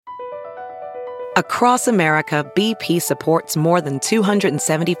Across America, BP supports more than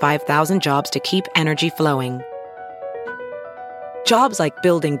 275,000 jobs to keep energy flowing. Jobs like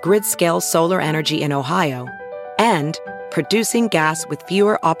building grid-scale solar energy in Ohio and producing gas with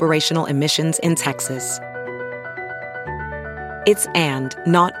fewer operational emissions in Texas. It's and,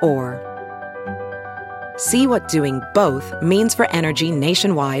 not or. See what doing both means for energy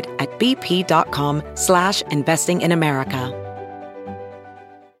nationwide at bp.com/investing in America.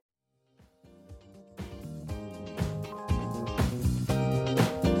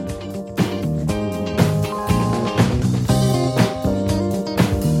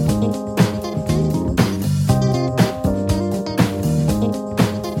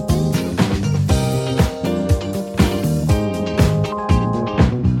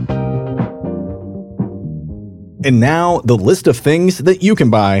 And now, the list of things that you can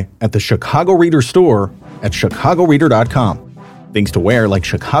buy at the Chicago Reader store at chicagoreader.com. Things to wear like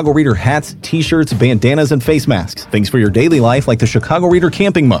Chicago Reader hats, t-shirts, bandanas, and face masks. Things for your daily life like the Chicago Reader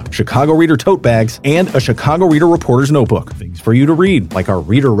camping mug, Chicago Reader tote bags, and a Chicago Reader reporter's notebook. Things for you to read like our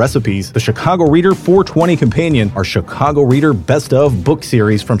Reader recipes, the Chicago Reader 420 Companion, our Chicago Reader Best of book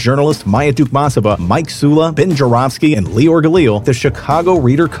series from journalists Maya Dukmasova, Mike Sula, Ben Jarofsky, and Lior Galil, the Chicago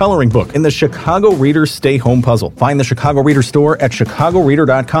Reader coloring book, and the Chicago Reader Stay Home puzzle. Find the Chicago Reader store at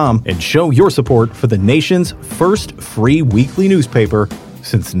chicagoreader.com and show your support for the nation's first free weekly newspaper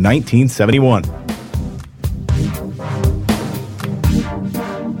since 1971.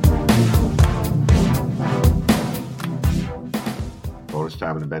 Bonus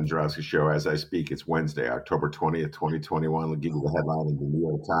time in the Ben Jarofsky Show. As I speak, it's Wednesday, October 20th, 2021. I'll give you the headline in the New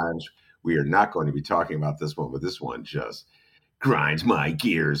York Times. We are not going to be talking about this one, but this one just grinds my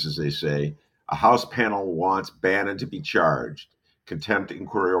gears, as they say. A House panel wants Bannon to be charged. Contempt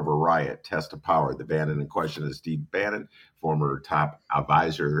inquiry over riot, test of power. The Bannon in question is Steve Bannon, former top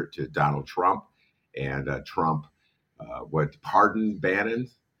advisor to Donald Trump. And Trump pardoned Bannon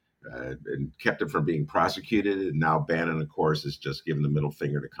and kept him from being prosecuted. And now Bannon, of course, has just given the middle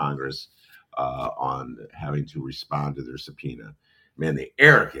finger to Congress on having to respond to their subpoena. Man, the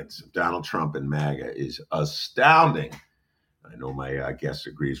arrogance of Donald Trump and MAGA is astounding. I know my guest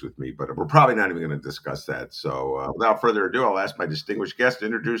agrees with me, but we're probably not even going to discuss that. So without further ado, I'll ask my distinguished guest to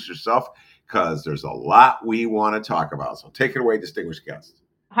introduce herself because there's a lot we want to talk about. So take it away, distinguished guest.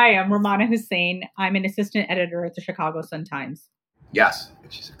 Hi, I'm Rummana Hussain. I'm an assistant editor at the Chicago Sun-Times. Yes,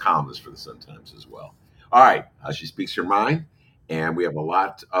 and she's a columnist for the Sun-Times as well. All right, she speaks her mind, and we have a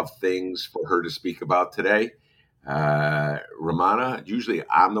lot of things for her to speak about today. Rummana, usually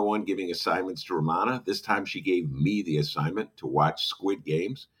I'm the one giving assignments to Rummana. This time she gave me the assignment to watch Squid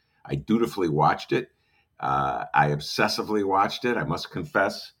Games. I dutifully watched it. I obsessively watched it, I must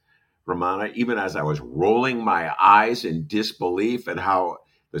confess, Rummana, even as I was rolling my eyes in disbelief at how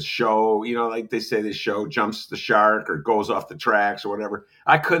the show, you know, like they say the show jumps the shark or goes off the tracks or whatever.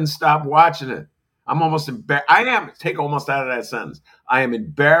 I couldn't stop watching it. I'm almost embarrassed. Take almost out of that sentence. I am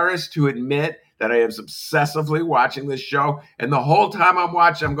embarrassed to admit that I am obsessively watching this show. And the whole time I'm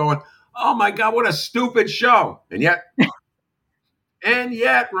watching, I'm going, oh my God, what a stupid show. And yet,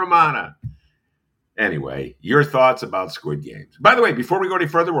 Rummana. Anyway, your thoughts about Squid Games. By the way, before we go any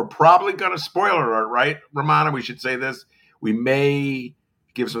further, we're probably going to spoiler alert, right, Rummana? We should say this. We may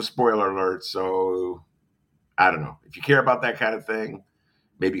give some spoiler alerts. So I don't know. If you care about that kind of thing,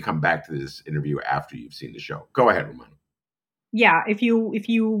 maybe come back to this interview after you've seen the show. Go ahead, Rummana. Yeah, if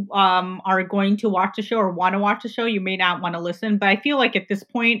you are going to watch the show or want to watch the show, you may not want to listen. But I feel like at this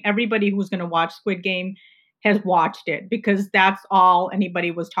point, everybody who's going to watch Squid Game has watched it because that's all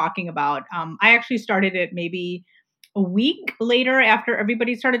anybody was talking about. I actually started it maybe a week later after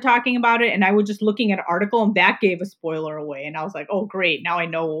everybody started talking about it. And I was just looking at an article and that gave a spoiler away. And I was like, oh, great. Now I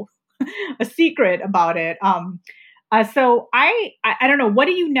know a secret about it. So I don't know. What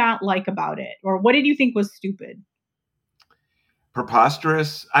do you not like about it? Or what did you think was stupid?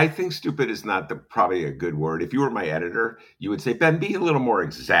 Preposterous. I think stupid is not probably a good word. If you were my editor, you would say, Ben, be a little more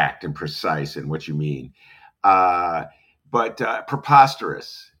exact and precise in what you mean. But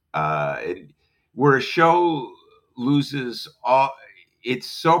preposterous. Where a show loses all, it's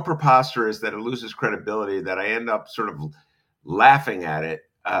so preposterous that it loses credibility that I end up sort of laughing at it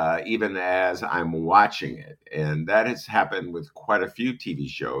even as I'm watching it. And that has happened with quite a few TV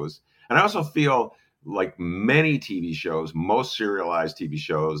shows. And I also feel like many TV shows, most serialized TV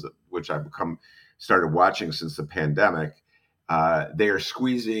shows, which I've started watching since the pandemic, they're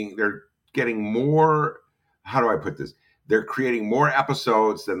getting more, how do I put this? They're creating more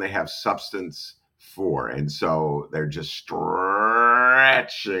episodes than they have substance for. And so they're just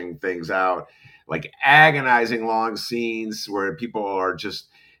stretching things out, like agonizing long scenes where people are just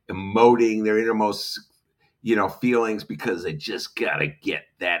emoting their innermost, feelings because they just got to get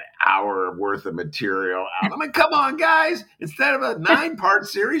that hour worth of material out. I mean, come on, guys. Instead of a 9-part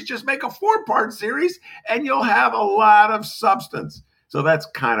series, just make a 4-part series and you'll have a lot of substance. So that's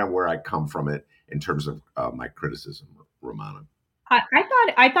kind of where I come from it in terms of my criticism, Rummana.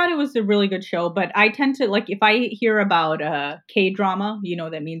 I thought it was a really good show, but I tend to like if I hear about K-drama,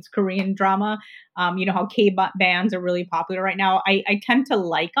 that means Korean drama. How K-bands are really popular right now. I tend to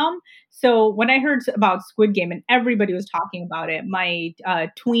like them. So when I heard about Squid Game and everybody was talking about it, my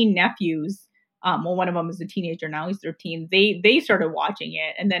tween nephews, one of them is a teenager now, he's 13. They started watching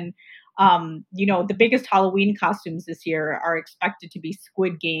it, and then the biggest Halloween costumes this year are expected to be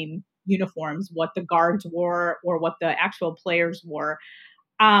Squid Game uniforms, what the guards wore or what the actual players wore.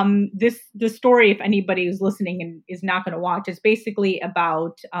 The story, if anybody who's listening and is not going to watch, is basically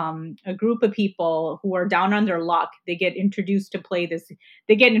about a group of people who are down on their luck. They get introduced to play this.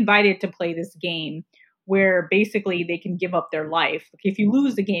 They get invited to play this game where basically they can give up their life. If you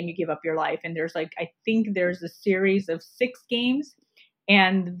lose the game, you give up your life. And I think there's a series of 6 games.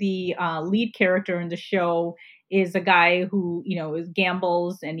 And the lead character in the show is a guy who,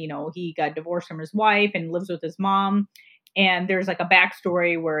 gambles and, he got divorced from his wife and lives with his mom. And there's like a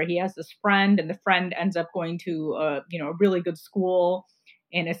backstory where he has this friend and the friend ends up going to, a really good school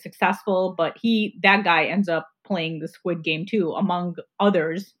and is successful. But that guy ends up playing the Squid Game too, among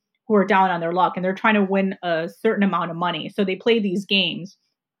others who are down on their luck. And they're trying to win a certain amount of money. So they play these games.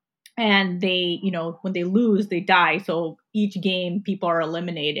 And they, when they lose, they die. So each game, people are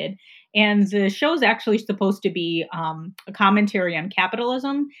eliminated. And the show's actually supposed to be a commentary on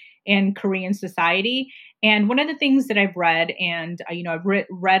capitalism and Korean society. And one of the things that I've read, and I've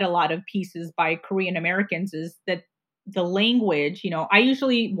read a lot of pieces by Korean Americans, is that the language. I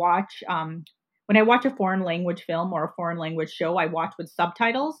usually watch when I watch a foreign language film or a foreign language show, I watch with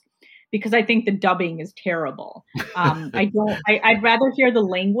subtitles, because I think the dubbing is terrible. I'd rather hear the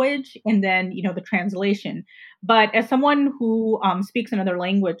language and then, the translation. But as someone who speaks another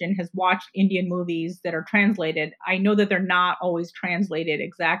language and has watched Indian movies that are translated, I know that they're not always translated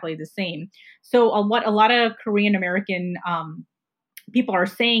exactly the same. So what a lot of Korean American people are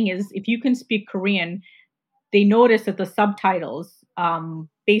saying is if you can speak Korean, they notice that the subtitles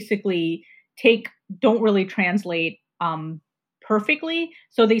basically don't really translate perfectly.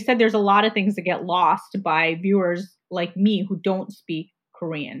 So they said there's a lot of things that get lost by viewers like me who don't speak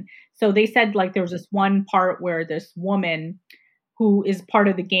Korean. So they said like there was this one part where this woman who is part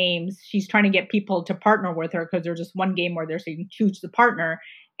of the games, she's trying to get people to partner with her because there's this one game where they're saying choose the partner.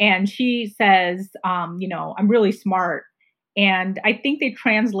 And she says, I'm really smart. And I think they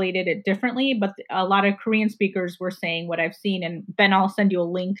translated it differently, but a lot of Korean speakers were saying what I've seen. And Ben, I'll send you a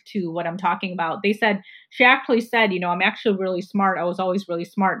link to what I'm talking about. She actually said, I'm actually really smart. I was always really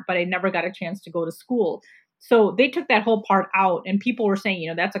smart, but I never got a chance to go to school. So they took that whole part out, and people were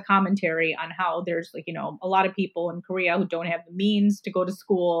saying, that's a commentary on how there's a lot of people in Korea who don't have the means to go to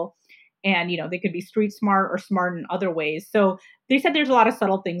school. And, they could be street smart or smart in other ways. So they said there's a lot of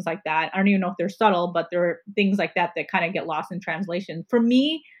subtle things like that. I don't even know if they're subtle, but there are things like that kind of get lost in translation. For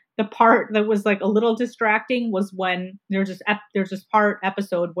me, the part that was like a little distracting was when there's this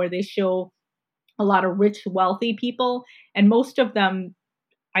episode where they show a lot of rich, wealthy people. And most of them,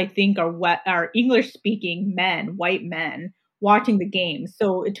 I think, are English speaking men, white men, watching the games.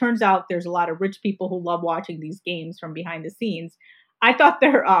 So it turns out there's a lot of rich people who love watching these games from behind the scenes. I thought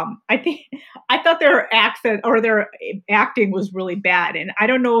their accent or their acting was really bad. And I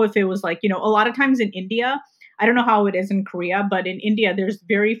don't know if it was like, a lot of times in India, I don't know how it is in Korea, but in India, there's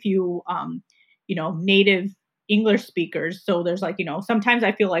very few, native English speakers. So there's like, sometimes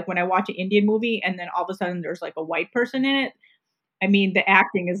I feel like when I watch an Indian movie and then all of a sudden there's like a white person in it, I mean, the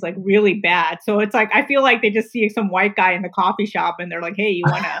acting is like really bad. So it's like, I feel like they just see some white guy in the coffee shop and they're like, hey, you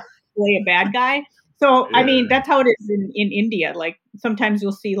want to play a bad guy? So, yeah. I mean, that's how it is in India. Like sometimes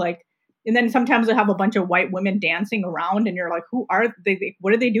you'll see and then sometimes they'll have a bunch of white women dancing around and you're like, who are they?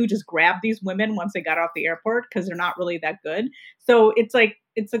 What do they do? Just grab these women once they got off the airport because they're not really that good. So it's like,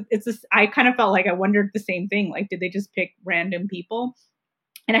 I kind of felt like I wondered the same thing. Like, did they just pick random people?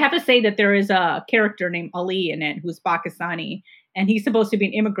 And I have to say that there is a character named Ali in it who's Pakistani, and he's supposed to be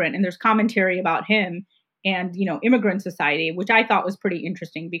an immigrant. And there's commentary about him and, immigrant society, which I thought was pretty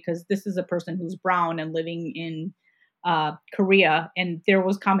interesting because this is a person who's brown and living in Korea. And there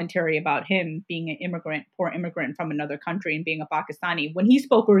was commentary about him being an poor immigrant from another country and being a Pakistani. When he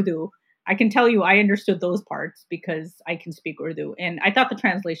spoke Urdu, I can tell you I understood those parts because I can speak Urdu. And I thought the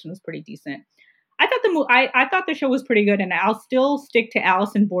translation was pretty decent. I thought the show was pretty good, and I'll still stick to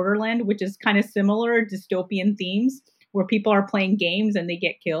Alice in Borderland, which is kind of similar dystopian themes. where people are playing games and they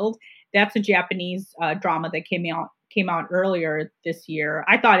get killed. That's a Japanese drama that came out earlier this year.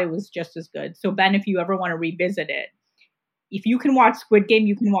 I thought it was just as good. So Ben, if you ever want to revisit it, if you can watch Squid Game,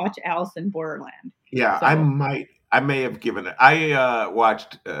 you can watch Alice in Borderland. Yeah, So. I may have given it. I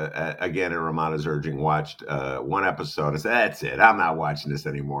watched again, and Rummana's urging, watched one episode. I said, "That's it. I'm not watching this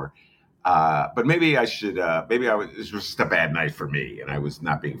anymore." But maybe I should. Maybe it was just a bad night for me, and I was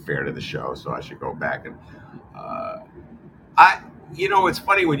not being fair to the show. So I should go back and. It's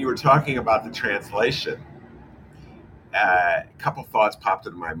funny when you were talking about the translation. A couple thoughts popped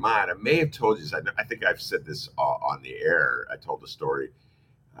into my mind. I may have told you this. I think I've said this on the air. I told the story.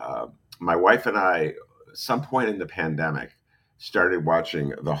 My wife and I, some point in the pandemic, started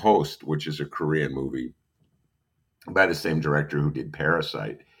watching The Host, which is a Korean movie by the same director who did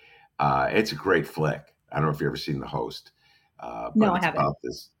Parasite. It's a great flick. I don't know if you've ever seen The Host, but No, I it's haven't. about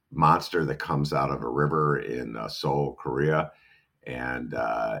this monster that comes out of a river in Seoul, Korea. And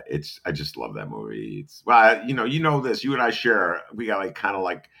I just love that movie. You know this. You and I share. We got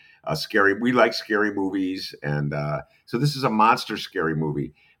scary. We like scary movies, and so this is a monster scary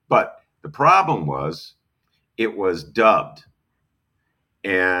movie. But the problem was, it was dubbed,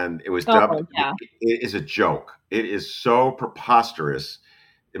 and it was dubbed. Oh, yeah. It is a joke. It is so preposterous,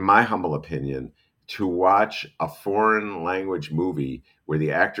 in my humble opinion, to watch a foreign language movie where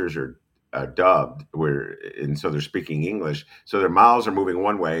the actors are dubbed, and so they're speaking English, so their mouths are moving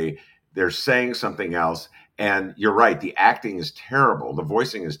one way, they're saying something else, and you're right, the acting is terrible, the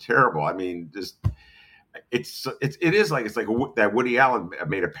voicing is terrible. I mean, just it's like that Woody Allen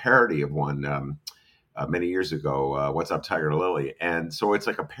made a parody of one many years ago, What's Up, Tiger Lily, and so it's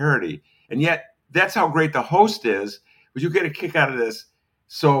like a parody, and yet that's how great The Host is. But you get a kick out of this.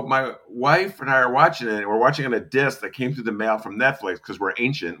 So my wife and I are watching it, and we're watching on a disc that came through the mail from Netflix because we're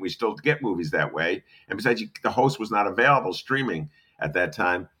ancient. We still get movies that way. And besides, The Host was not available streaming at that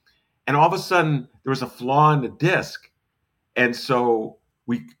time. And all of a sudden, there was a flaw in the disc. And so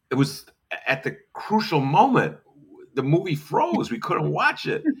it was at the crucial moment, the movie froze. We couldn't watch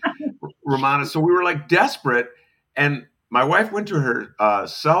it, Rummana. So we were like desperate. And my wife went to her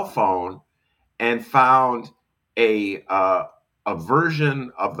cell phone and found a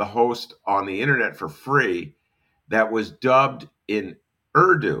version of The Host on the internet for free that was dubbed in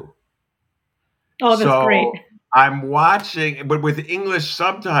Urdu. Oh, that's great. I'm watching, but with English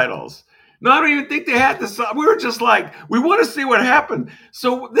subtitles. No, I don't even think they had we were just like, we want to see what happened.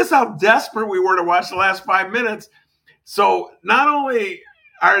 So this is how desperate we were to watch the last 5 minutes. So not only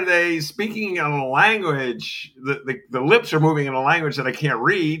are they speaking in a language, the lips are moving in a language that I can't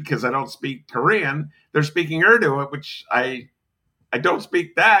read because I don't speak Korean. They're speaking Urdu, which I don't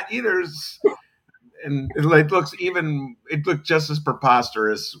speak that either. And it looked just as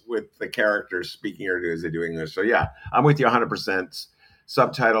preposterous with the characters speaking Urdu as they do English. So yeah, I'm with you 100%.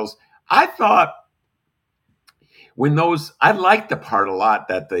 Subtitles. I thought I liked the part a lot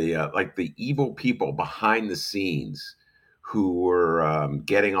that the evil people behind the scenes who were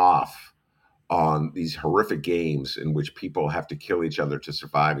getting off on these horrific games in which people have to kill each other to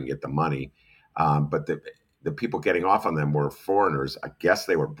survive and get the money. But the people getting off on them were foreigners. I guess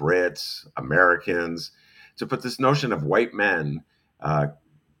they were Brits, Americans. To put this notion of white men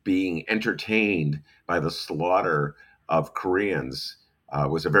being entertained by the slaughter of Koreans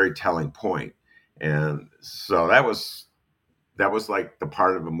was a very telling point. And so that was like the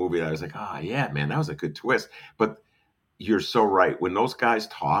part of a movie that I was like, oh yeah, man, that was a good twist. But you're so right. When those guys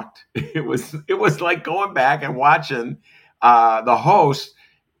talked, it was like going back and watching The Host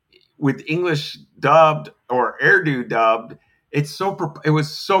with English dubbed or Urdu dubbed. It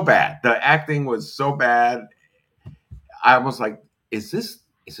was so bad. The acting was so bad. I was like, is this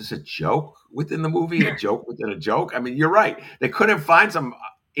a joke within the movie? A joke within a joke? I mean, you're right. They couldn't find some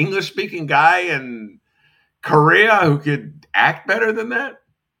English speaking guy in Korea who could act better than that.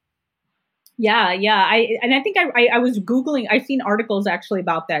 Yeah. I think I was Googling. I've seen articles actually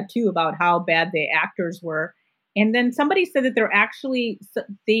about that too, about how bad the actors were. And then somebody said that they're actually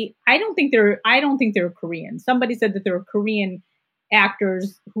I don't think they're Korean. Somebody said that there were Korean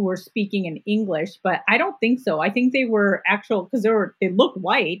actors who were speaking in English, but I don't think so. I think they were actual, because they looked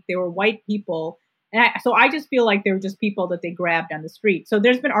white. They were white people. And so I just feel like they were just people that they grabbed on the street. So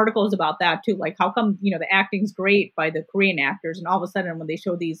there's been articles about that too. Like, how come, the acting's great by the Korean actors, and all of a sudden when they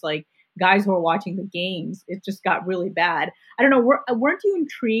show these like guys who are watching the games, it just got really bad. I don't know. Weren't you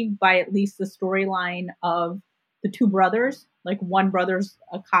intrigued by at least the storyline of the two brothers? Like, one brother's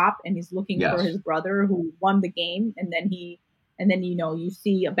a cop and he's looking for his brother who won the game, and then you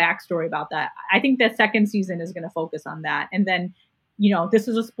see a backstory about that. I think that second season is going to focus on that. And then, this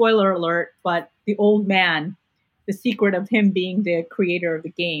is a spoiler alert, but the old man the secret of him being the creator of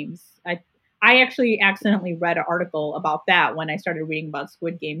the games. I actually accidentally read an article about that when I started reading about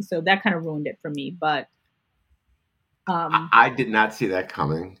Squid Game, so that kind of ruined it for me. But I did not see that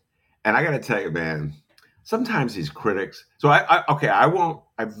coming, and I got to tell you, man, sometimes these critics. So okay, I won't.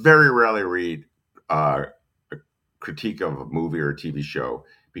 I very rarely read a critique of a movie or a TV show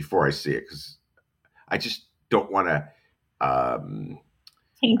before I see it because I just don't want to. I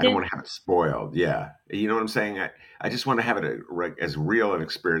don't want to have it spoiled. Yeah, you know what I'm saying. I just want to have it as real an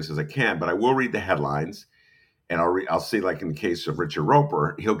experience as I can. But I will read the headlines, and I'll see, like in the case of Richard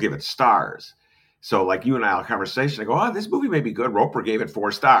Roper, he'll give it stars. So like you and I have a conversation, I go, oh, this movie may be good. Roper gave it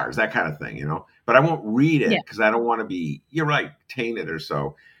 4 stars, that kind of thing, you know. But I won't read it because I don't want to be, you're right, tainted or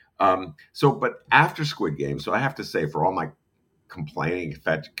so. But after Squid Game, so I have to say, for all my complaining,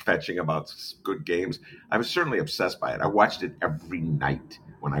 fetching about Squid Games, I was certainly obsessed by it. I watched it every night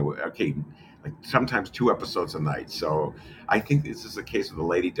when like sometimes 2 episodes a night. So I think this is a case of the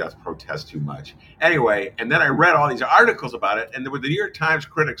lady does protest too much. Anyway, and then I read all these articles about it, and there were the New York Times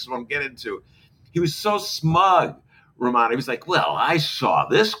critics, who I'm getting into. He was so smug, Rummana. He was like, well, I saw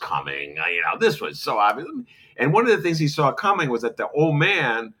this coming. This was so obvious. And one of the things he saw coming was that the old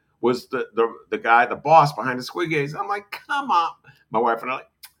man was the guy, the boss behind the Squid Games. I'm like, come on. My wife and I are like,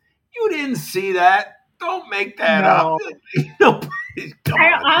 you didn't see that. Don't make that up.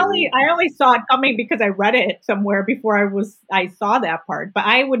 I only saw it coming because I read it somewhere before I saw that part, but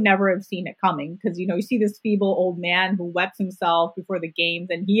I would never have seen it coming because, you see this feeble old man who wets himself before the games,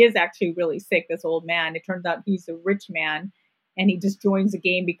 and he is actually really sick, this old man. It turns out he's a rich man, and he just joins the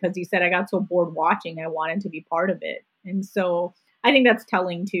game because he said, I got so bored watching, I wanted to be part of it. And so I think that's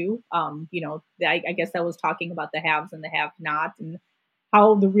telling too. I guess that was talking about the haves and the have-nots, and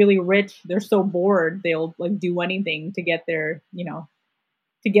how the really rich, they're so bored, they'll like do anything to get their,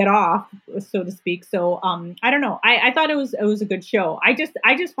 to get off, so to speak. So I don't know. I thought it was a good show. I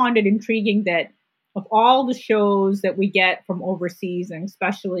just found it intriguing that of all the shows that we get from overseas, and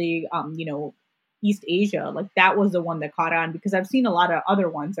especially East Asia, like that was the one that caught on, because I've seen a lot of other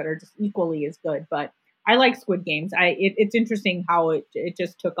ones that are just equally as good. But I like Squid Games. It's interesting how it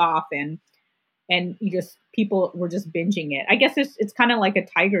just took off, and people were just binging it. I guess it's kind of like a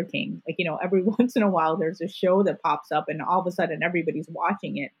Tiger King. Like, every once in a while there's a show that pops up and all of a sudden everybody's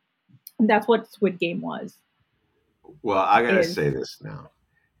watching it. And that's what Squid Game was. Well, I got to say this now.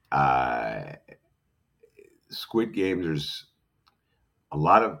 Squid Game, there's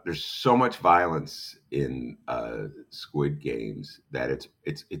so much violence in Squid Games that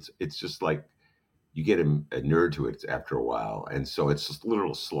it's just like you get a nerd to it after a while, and so it's just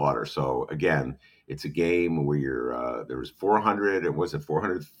literal slaughter. So again, it's a game where there was 400, and was it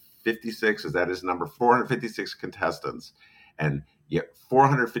 456? Is that his number? 456 contestants, and yet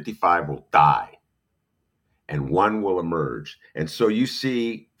 455 will die, and 1 will emerge. And so you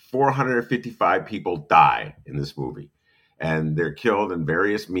see 455 people die in this movie, and they're killed in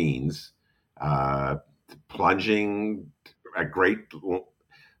various means, plunging at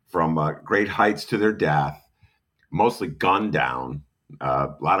from great heights to their death, mostly gunned down. A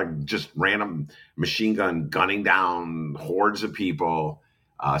lot of just random machine gun gunning down hordes of people,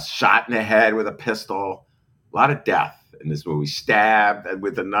 shot in the head with a pistol. A lot of death in this movie, stabbed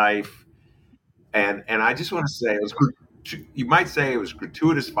with a knife. And I just want to say, you might say it was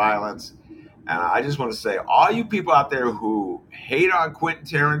gratuitous violence. And I just want to say, all you people out there who hate on Quentin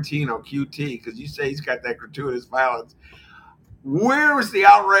Tarantino, QT, because you say he's got that gratuitous violence, where was the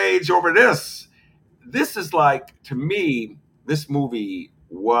outrage over this? This is like, to me, this movie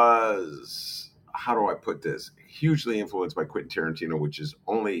was, how do I put this, hugely influenced by Quentin Tarantino, which is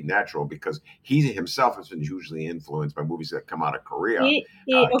only natural because he himself has been hugely influenced by movies that come out of Korea.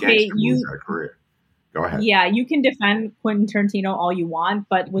 Gangster movies out of Korea. Go ahead. Yeah, you can defend Quentin Tarantino all you want,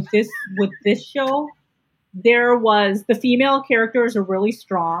 but with this show, the female characters are really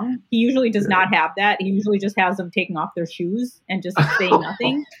strong. He usually does not have that. He usually just has them taking off their shoes and just saying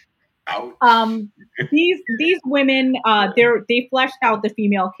nothing. These women, they fleshed out the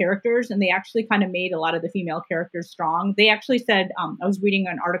female characters, and they actually kind of made a lot of the female characters strong. They actually said, I was reading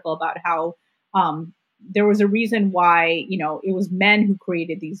an article about how there was a reason why, it was men who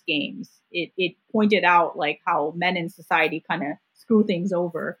created these games. It pointed out like how men in society kind of screw things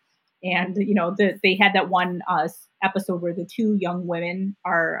over. And, they had that one episode where the 2 young women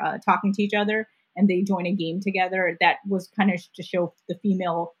are talking to each other, and they join a game together. That was kind of to show the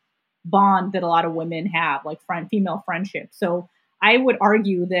female bond that a lot of women have, like female friendship. So I would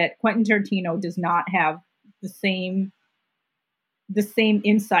argue that Quentin Tarantino does not have the same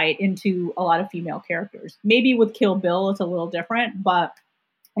insight into a lot of female characters. Maybe with Kill Bill, it's a little different, but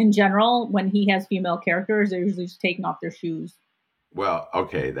in general, when he has female characters, they're usually just taking off their shoes. Well,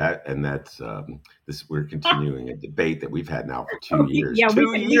 okay, that's this. We're continuing a debate that we've had now for 2 years. Yeah,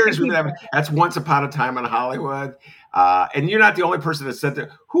 Two we can years we've keep been having. going. That's Once Upon a Time in Hollywood, and you're not the only person that said that.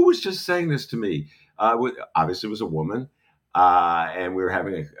 Who was just saying this to me? Obviously, it was a woman, and we were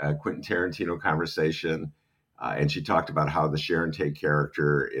having a Quentin Tarantino conversation, and she talked about how the Sharon Tate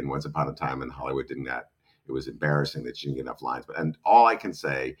character in Once Upon a Time in Hollywood didn't that. It was embarrassing that she didn't get enough lines. And all I can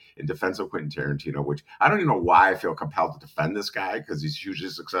say in defense of Quentin Tarantino, which I don't even know why I feel compelled to defend this guy because he's hugely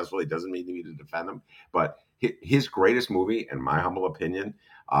successful. He doesn't mean me to defend him. But his greatest movie, in my humble opinion,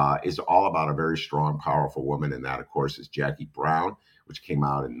 is all about a very strong, powerful woman. And that, of course, is Jackie Brown, which came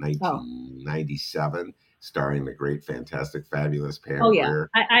out in 1997, starring the great, fantastic, fabulous Pam Grier.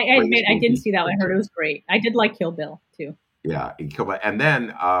 I admit I didn't see that one. I heard it was great. I did like Kill Bill, too. Yeah, Kill Bill. And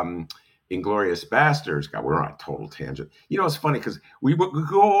then Inglourious Basterds. God, we're on a total tangent. You know, it's funny because we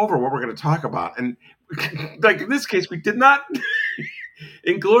go over what we're going to talk about, and like in this case, we did not.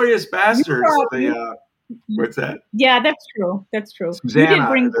 Inglourious Basterds. What's that? Yeah, that's true. That's true. Susanna, you did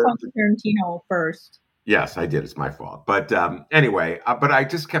bring Quentin Tarantino first. Yes, I did. It's my fault. But anyway, but I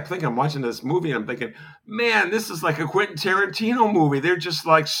just kept thinking, I'm watching this movie, and I'm thinking, man, this is like a Quentin Tarantino movie. They're just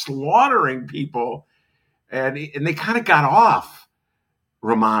like slaughtering people, and they kind of got off.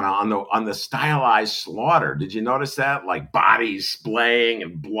 Rummana on the stylized slaughter. Did you notice that? Like bodies splaying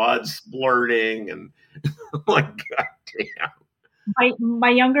and blood splurting and like goddamn. My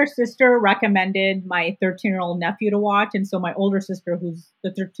younger sister recommended my 13-year-old nephew to watch, and so my older sister, who's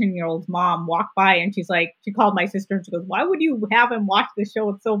the 13-year-old's mom, walked by and she called my sister and she goes, "Why would you have him watch this show?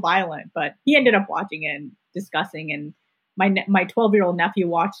 It's so violent." But he ended up watching it and discussing, and my 12-year-old nephew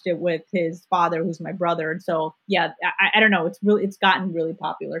watched it with his father, who's my brother. And so, yeah, I don't know. It's gotten really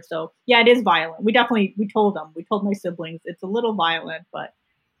popular. So yeah, it is violent. We told my siblings it's a little violent, but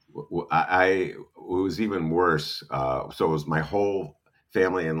it was even worse. So it was my whole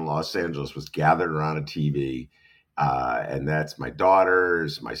family in Los Angeles was gathered around a TV. And that's my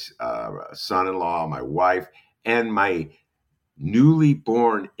daughters, my son-in-law, my wife, and my newly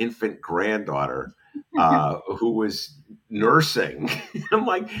born infant granddaughter, who was nursing. I'm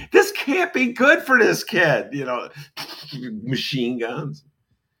like, this can't be good for this kid, machine guns.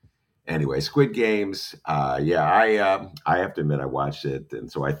 Anyway, Squid Games. I have to admit I watched it, and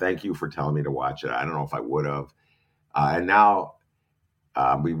so I thank you for telling me to watch it. I don't know if I would have. And now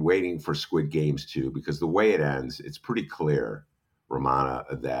I'll be waiting for Squid Games 2, because the way it ends, it's pretty clear,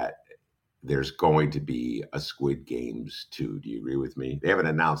 Rummana, that there's going to be a Squid Games 2. Do you agree with me? They haven't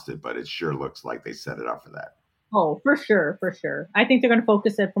announced it, but it sure looks like they set it up for that. Oh, for sure. I think they're going to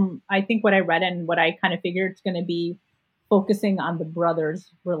focus it I think what I read and what I kind of figured, it's going to be focusing on the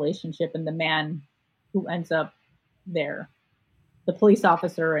brothers' relationship and the man who ends up there, the police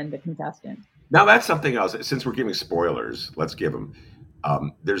officer and the contestant. Now that's something else. Since we're giving spoilers, let's give them.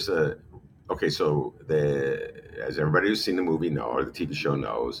 So as everybody who's seen the movie or the TV show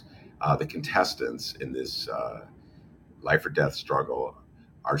knows, the contestants in this life or death struggle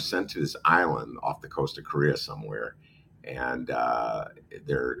are sent to this island off the coast of Korea somewhere, and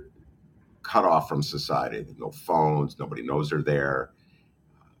they're cut off from society. There's no phones. Nobody knows they're there.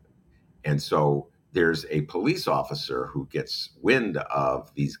 And so there's a police officer who gets wind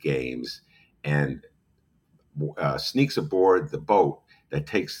of these games and sneaks aboard the boat that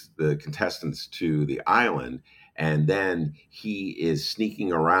takes the contestants to the island. And then he is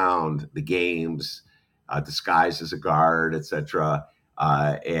sneaking around the games, disguised as a guard, etc.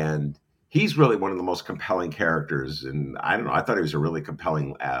 And he's really one of the most compelling characters. And I don't know, I thought he was a really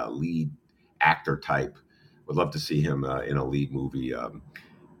compelling lead actor type. Would love to see him in a lead movie.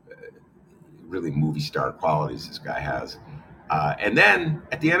 Really movie star qualities this guy has. And then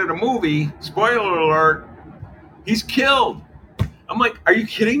at the end of the movie, spoiler alert, he's killed. I'm like, are you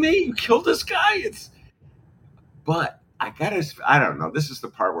kidding me? You killed this guy? But I don't know. This is the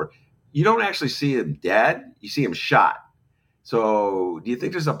part where you don't actually see him dead. You see him shot. So do you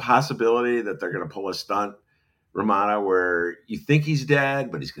think there's a possibility that they're going to pull a stunt, Rummana, where you think he's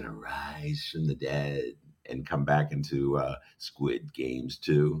dead, but he's going to rise from the dead and come back into Squid Games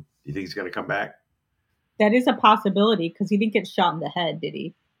 2? Do you think he's going to come back? That is a possibility, because he didn't get shot in the head, did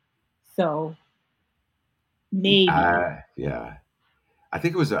he? So maybe. Yeah. I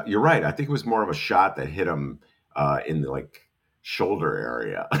think it was, you're right. I think it was more of a shot that hit him in the shoulder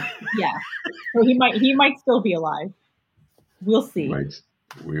area. Yeah. So he might still be alive. We'll see.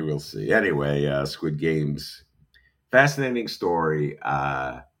 We will see. Anyway, Squid Games, fascinating story.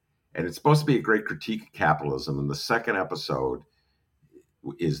 And it's supposed to be a great critique of capitalism. And the second episode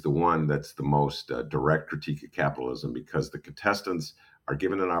is the one that's the most direct critique of capitalism, because the contestants are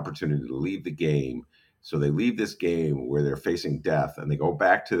given an opportunity to leave the game. So they leave this game where they're facing death and they go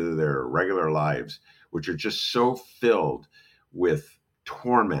back to their regular lives, which are just so filled with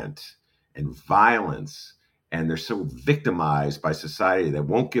torment and violence. And they're so victimized by society that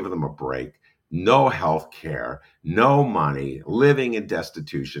won't give them a break. No health care, no money, living in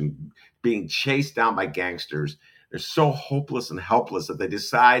destitution, being chased down by gangsters. They're so hopeless and helpless that they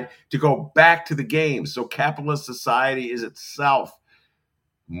decide to go back to the game. So capitalist society is itself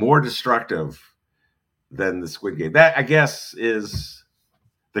more destructive than the Squid Game. That, I guess, is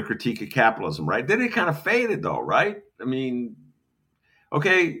the critique of capitalism, right? Then it kind of faded, though, right? I mean,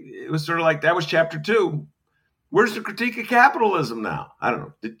 okay, it was sort of like that was chapter 2. Where's the critique of capitalism now? I don't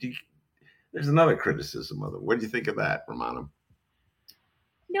know. There's another criticism of it. What do you think of that, Rummana?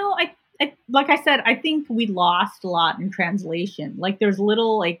 No, I like I said, I think we lost a lot in translation. Like there's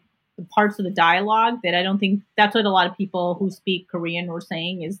little like parts of the dialogue that I don't think that's what a lot of people who speak Korean were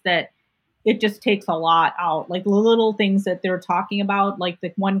saying is that it just takes a lot out. Like the little things that they're talking about, like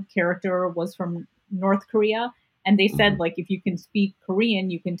the one character was from North Korea. And they said, like, if you can speak Korean,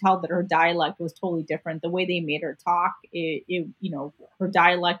 you can tell that her dialect was totally different. The way they made her talk, her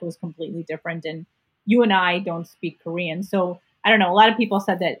dialect was completely different. And you and I don't speak Korean. So I don't know. A lot of people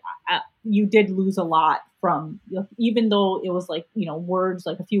said that you did lose a lot from, even though it was like, words,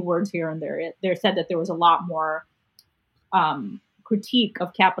 like a few words here and there. They said that there was a lot more critique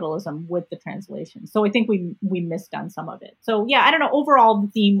of capitalism with the translation. So I think we missed on some of it. So yeah, I don't know. Overall, the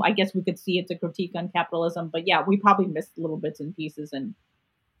theme, I guess we could see it's a critique on capitalism, but yeah, we probably missed little bits and pieces. And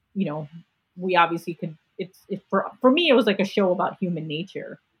we obviously could. It's for me, it was like a show about human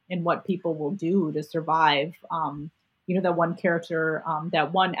nature and what people will do to survive. That one character,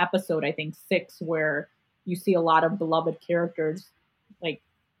 that one episode, I think 6, where you see a lot of beloved characters like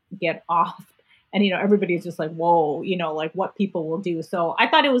get off. And, everybody's just like, whoa, like what people will do. So I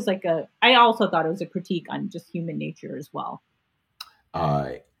thought it was I also thought it was a critique on just human nature as well.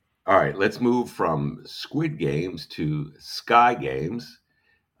 All right. Let's move from Squid Games to Sky Games.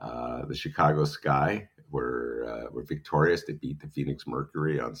 The Chicago Sky were victorious. They beat the Phoenix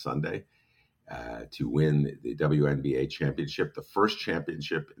Mercury on Sunday to win the WNBA championship, the first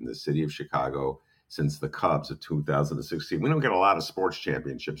championship in the city of Chicago since the Cubs of 2016. We don't get a lot of sports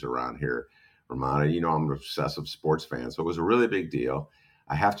championships around here, Rummana. I'm an obsessive sports fan, so it was a really big deal.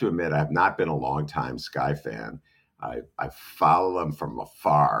 I have to admit, I have not been a long-time Sky fan. I follow them from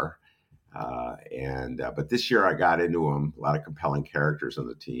afar, but this year I got into them. A lot of compelling characters on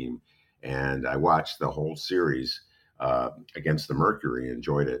the team, and I watched the whole series against the Mercury.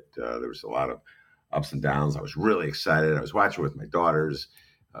 Enjoyed it. There was a lot of ups and downs. I was really excited. I was watching with my daughters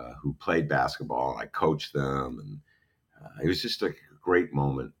who played basketball, and I coached them, and it was just a great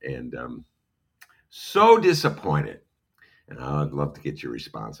moment. And so disappointed. And I'd love to get your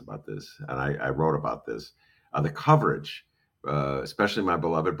response about this. And I wrote about this. The coverage, especially my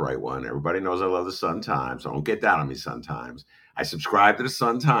beloved Bright One. Everybody knows I love the Sun Times. So don't get down on me, Sun Times. I subscribe to the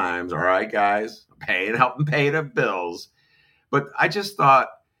Sun Times. All right, guys. I'm helping pay the bills. But I just thought,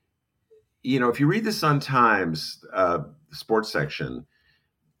 if you read the Sun Times sports section,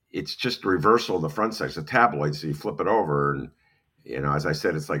 it's just a reversal of the front section, the tabloid. So you flip it over and, as I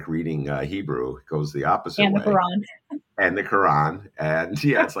said, it's like reading Hebrew. It goes the opposite way. And the Quran. And the Quran. And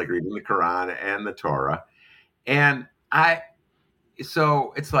yeah, it's like reading the Quran and the Torah. And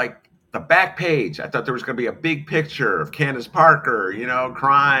so it's like the back page. I thought there was going to be a big picture of Candace Parker,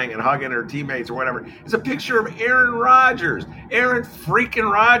 crying and hugging her teammates or whatever. It's a picture of Aaron Rodgers. Aaron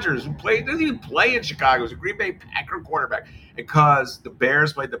freaking Rodgers, who doesn't even play in Chicago. He was a Green Bay Packer quarterback. Because the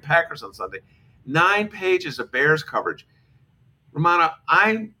Bears played the Packers on Sunday. 9 pages of Bears coverage. Rummana,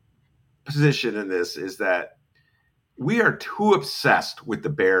 my position in this is that we are too obsessed with the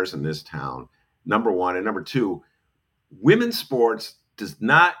Bears in this town, number one. And number two, women's sports does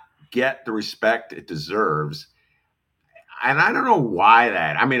not get the respect it deserves. And I don't know why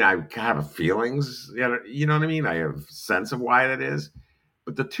that. I mean, I have feelings, you know what I mean? I have a sense of why that is.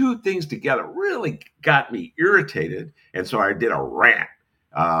 But the two things together really got me irritated. And so I did a rant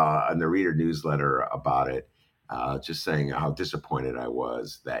in the Reader newsletter about it, just saying how disappointed I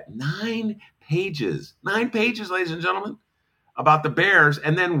was that 9 pages, ladies and gentlemen, about the Bears,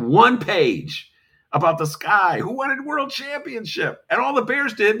 and then 1 page about the Sky, who won a world championship. And all the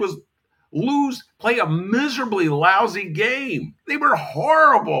Bears did was play a miserably lousy game. They were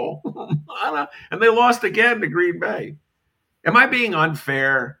horrible. And they lost again to Green Bay. Am I being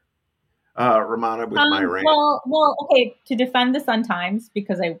unfair, Rummana, with my rant? Well, okay. To defend the Sun Times,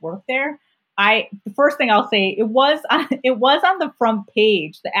 because I work there, the first thing I'll say, it was on the front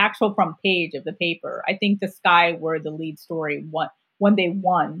page, the actual front page of the paper. I think the Sky were the lead story, when they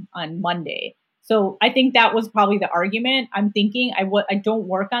won on Monday. So I think that was probably the argument. I'm thinking I don't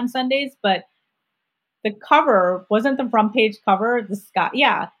work on Sundays, but the cover wasn't the front page cover, the sky.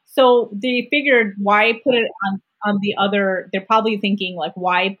 Yeah. So they figured why put it on the other. They're probably thinking like,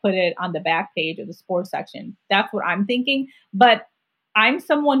 why put it on the back page of the sports section? That's what I'm thinking. But I'm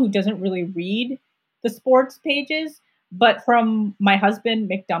someone who doesn't really read the sports pages. But from my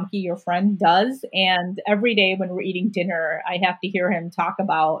husband, Mick Dumke, your friend, does. And every day when we're eating dinner, I have to hear him talk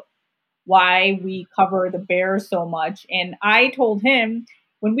about why we cover the Bears so much. And I told him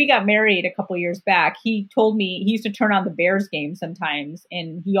when we got married a couple years back, he told me he used to turn on the Bears game sometimes.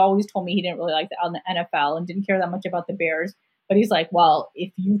 And he always told me he didn't really like the NFL and didn't care that much about the Bears. But he's like, well,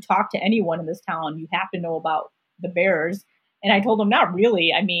 if you talk to anyone in this town, you have to know about the Bears. And I told him, not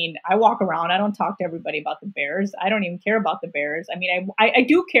really. I mean, I walk around. I don't talk to everybody about the Bears. I don't even care about the Bears. I mean, I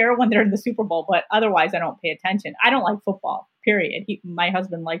do care when they're in the Super Bowl, but otherwise I don't pay attention. I don't like football, period. My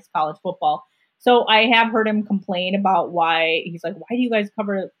husband likes college football. So I have heard him complain about why he's like, why do you guys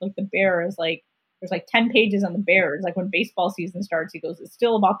cover like the Bears? Like there's like 10 pages on the Bears. Like when baseball season starts, he goes, it's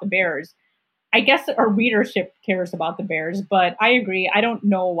still about the Bears. I guess our readership cares about the Bears, but I agree. I don't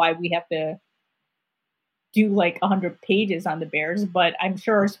know why we have to do like 100 pages on the Bears, but I'm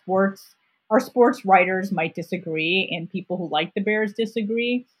sure our sports writers might disagree and people who like the Bears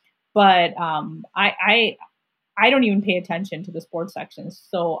disagree. But I don't even pay attention to the sports sections,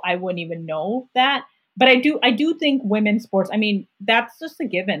 so I wouldn't even know that. But I do think women's sports, I mean, that's just a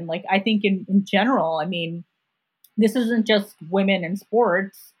given. Like I think in general, I mean, this isn't just women in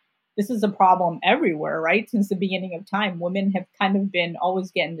sports. This is a problem everywhere, right? Since the beginning of time, women have kind of been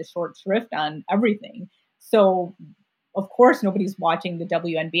always getting the short shrift on everything. So of course nobody's watching the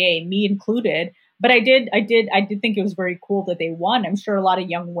WNBA, me included. But I did think it was very cool that they won. I'm sure a lot of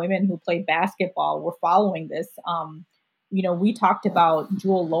young women who play basketball were following this. We talked about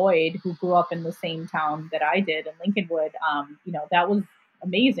Jewel Lloyd, who grew up in the same town that I did in Lincolnwood. That was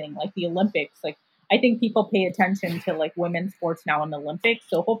amazing. Like the Olympics, like I think people pay attention to like women's sports now in the Olympics.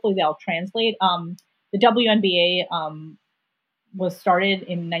 So hopefully they'll translate. The WNBA was started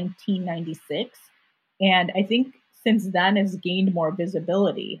in 1996. And I think since then has gained more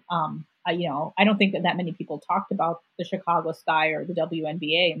visibility. I don't think that many people talked about the Chicago Sky or the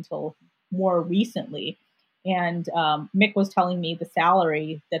WNBA until more recently. And Mick was telling me the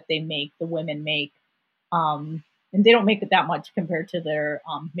salary that the women make, and they don't make it that much compared to their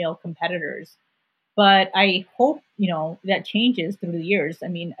male competitors. But I hope, that changes through the years. I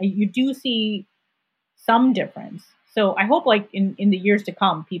mean, you do see some difference. So I hope like in the years to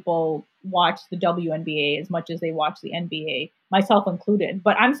come, people watch the WNBA as much as they watch the NBA, myself included.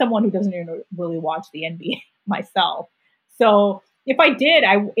 But I'm someone who doesn't even really watch the NBA myself. So if I did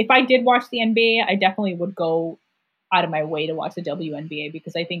watch the NBA, I definitely would go out of my way to watch the WNBA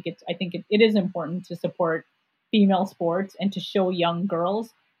because I think it is important to support female sports and to show young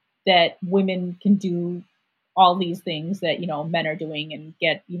girls that women can do all these things that men are doing and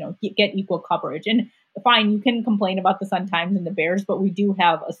get equal coverage. And fine, you can complain about the Sun Times and the Bears, but we do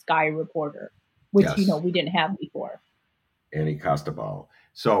have a Sky reporter, which Yes. we didn't have before. Annie Costabile.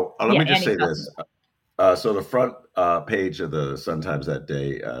 So let me just say this. So the front page of the Sun Times that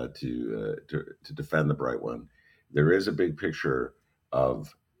day to defend the bright one, there is a big picture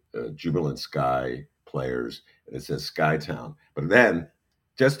of Jubilant Sky players, and it says Skytown. But then,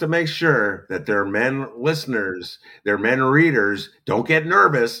 just to make sure that their men listeners, their men readers don't get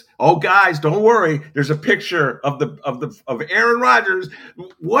nervous. Oh, guys, don't worry. There's a picture of Aaron Rodgers.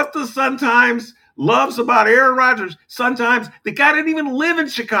 What the Sun Times loves about Aaron Rodgers, sometimes the guy didn't even live in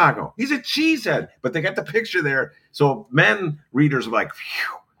Chicago. He's a cheesehead, but they got the picture there. So men readers are like,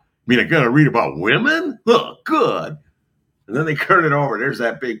 phew, I mean, I got to read about women? Oh, good. And then they turn it over. There's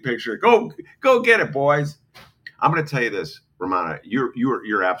that big picture. Go get it, boys. I'm going to tell you this, Rummana,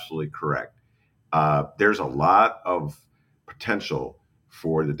 you're absolutely correct. There's a lot of potential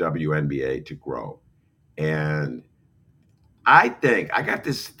for the WNBA to grow. And I think I got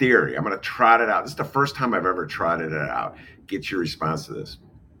this theory. I'm going to trot it out. This is the first time I've ever trotted it out. Get your response to this.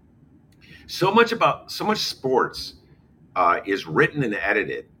 So much sports is written and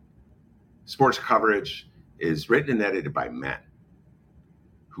edited. Sports coverage is written and edited by men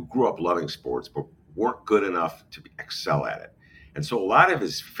who grew up loving sports but weren't good enough to excel at it. And so a lot of it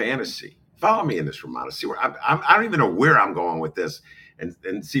is fantasy. Follow me in this, Rummana. See where I don't even know where I'm going with this,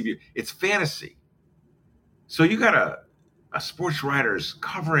 and see if it's fantasy. So you got a sports writer is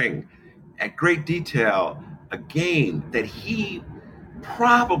covering at great detail a game that he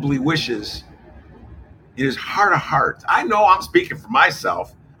probably wishes in his heart of hearts. I know I'm speaking for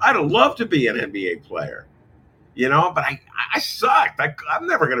myself. I'd love to be an NBA player. But I sucked. I'm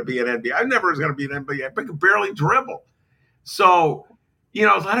never going to be an NBA. I never was going to be an NBA. I could barely dribble. So, a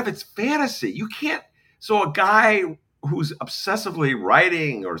lot of it's fantasy. You can't. So a guy who's obsessively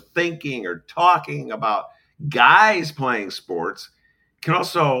writing or thinking or talking about guys playing sports can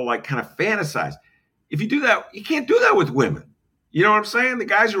also like kind of fantasize. If you do that, you can't do that with women. You know what I'm saying? The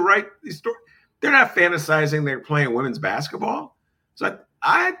guys who write these stories, they're not fantasizing they're playing women's basketball. So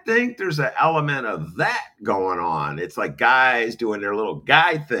I think there's an element of that going on. It's like guys doing their little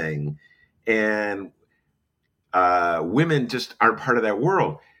guy thing, and women just aren't part of that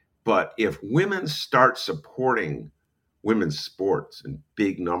world. But if women start supporting women's sports in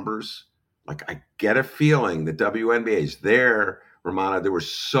big numbers, like I get a feeling the WNBA is there, Rummana. There were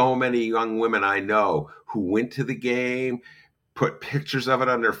so many young women I know who went to the game, put pictures of it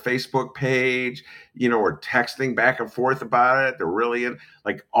on their Facebook page, or texting back and forth about it. They're really in,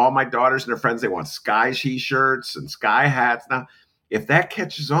 like all my daughters and their friends, they want Sky t-shirts and Sky hats. Now, if that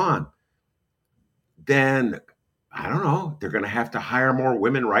catches on, then I don't know, they're going to have to hire more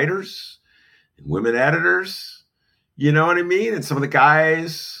women writers and women editors. You know what I mean? And some of the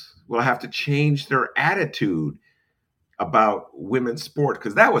guys will have to change their attitude about women's sport,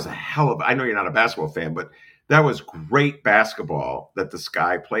 because that was a hell of, I know you're not a basketball fan, but that was great basketball that the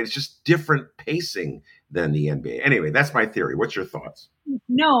Sky played. It's just different pacing than the NBA. Anyway, that's my theory. What's your thoughts?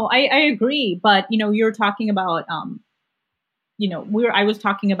 No, I agree. But, you're talking about, I was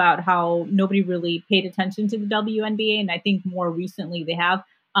talking about how nobody really paid attention to the WNBA. And I think more recently they have.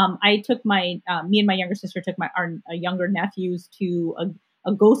 I took me and my younger sister took our younger nephews to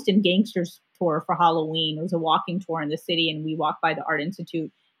a Ghost and Gangsters tour for Halloween. It was a walking tour in the city, and we walked by the Art Institute.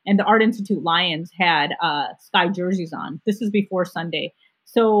 And the Art Institute Lions had Sky jerseys on. This is before Sunday.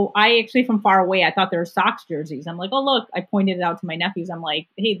 So I actually, from far away, I thought they were Sox jerseys. I'm like, oh, look, I pointed it out to my nephews. I'm like,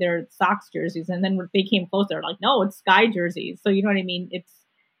 hey, they're Sox jerseys. And then they came closer, they're like, no, it's Sky jerseys. So you know what I mean?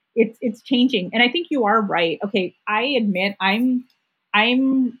 It's changing. And I think you are right. Okay, I admit I'm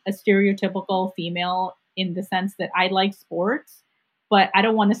a stereotypical female in the sense that I like sports, but I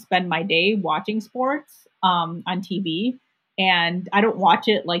don't want to spend my day watching sports on TV. And I don't watch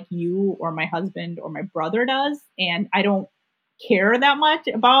it like you or my husband or my brother does. And I don't care that much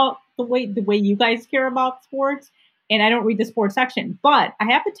about the way you guys care about sports. And I don't read the sports section. But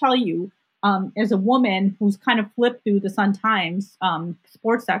I have to tell you, as a woman who's kind of flipped through the Sun-Times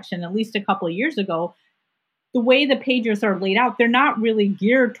sports section at least a couple of years ago, the way the pages are laid out, they're not really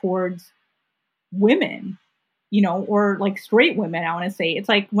geared towards women, or like straight women, I want to say. It's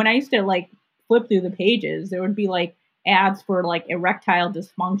like when I used to like flip through the pages, there would be like ads for like erectile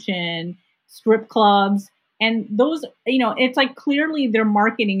dysfunction, strip clubs. And those, it's like clearly they're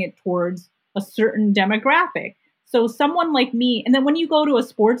marketing it towards a certain demographic. So someone like me, and then when you go to a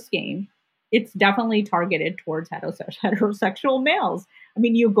sports game, it's definitely targeted towards heterosexual males. I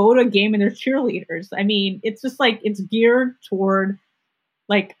mean, you go to a game and there's cheerleaders. I mean, it's just like it's geared toward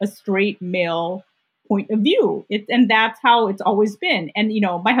like a straight male point of view. And that's how it's always been. And,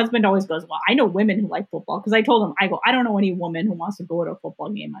 my husband always goes, well, I know women who like football. Because I told him, I don't know any woman who wants to go to a football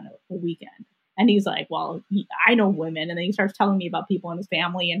game on a weekend. And he's like, well, I know women. And then he starts telling me about people in his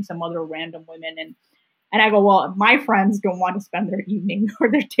family and some other random women. And I go, well, my friends don't want to spend their evening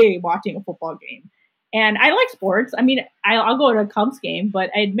or their day watching a football game. And I like sports. I mean, I'll go to a Cubs game, but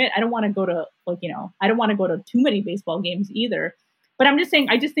I admit I don't want to go to I don't want to go to too many baseball games either. But I'm just saying,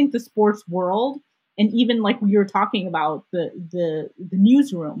 I just think the sports world, and even like we were talking about the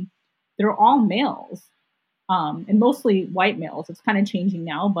newsroom, they're all males, and mostly white males. It's kind of changing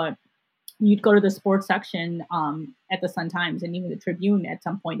now, but you'd go to the sports section at the Sun-Times and even the Tribune at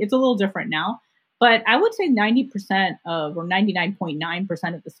some point. It's a little different now. But I would say 90% or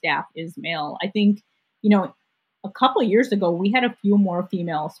 99.9% of the staff is male. I think, a couple of years ago, we had a few more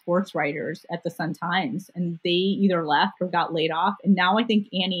female sports writers at the Sun-Times, and they either left or got laid off. And now I think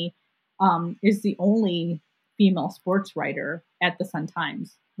Annie is the only female sports writer at the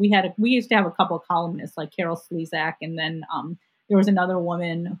Sun-Times. We used to have a couple of columnists like Carol Slezak, and then there was another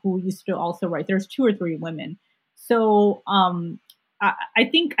woman who used to also write. There's 2 or 3 women. So I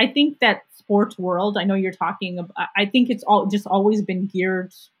think that sports world, I know you're talking about, I think it's all just always been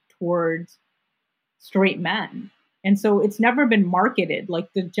geared towards straight men. And so it's never been marketed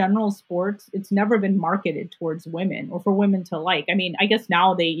like the general sports. It's never been marketed towards women or for women to like. I mean, I guess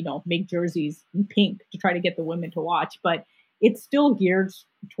now they, make jerseys in pink to try to get the women to watch, but it's still geared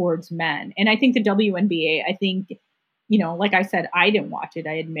towards men. And I think the WNBA, like I said, I didn't watch it,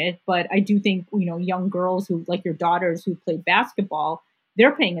 I admit, but I do think, young girls who like your daughters who play basketball,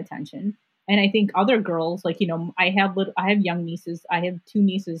 they're paying attention. And I think other girls, like, I have young nieces. I have 2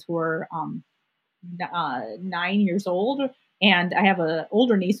 nieces who are 9 years old, and I have an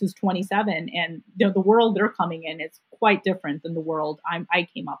older niece who's 27, and the world they're coming in is quite different than the world I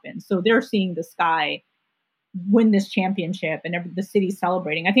came up in. So they're seeing the Sky win this championship and the city's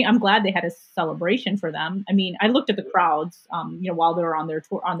celebrating. I think I'm glad they had a celebration for them. I mean, I looked at the crowds, while they were on their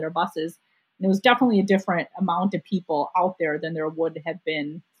tour on their buses. And it was definitely a different amount of people out there than there would have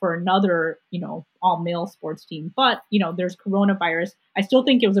been for another, all male sports team. But, there's coronavirus. I still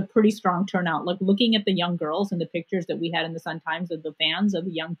think it was a pretty strong turnout. Like looking at the young girls and the pictures that we had in the Sun Times of the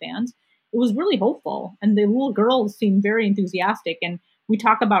young fans, it was really hopeful. And the little girls seemed very enthusiastic. And we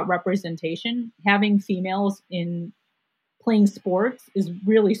talk about representation. Having females in playing sports is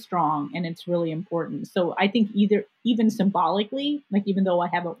really strong and it's really important. So I think even symbolically, like even though I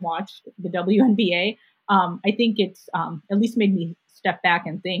haven't watched the WNBA, I think it's at least made me step back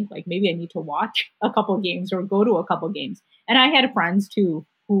and think like maybe I need to watch a couple games or go to a couple games. And I had friends too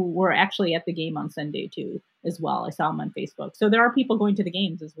who were actually at the game on Sunday too as well. I saw them on Facebook. So there are people going to the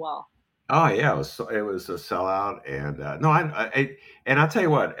games as well. Oh yeah, it was a sellout, and no, and I'll tell you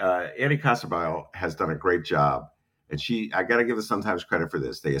what, Annie Casabile has done a great job, and I got to give the Sun-Times credit for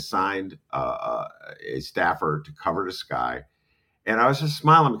this. They assigned a staffer to cover the Sky, and I was just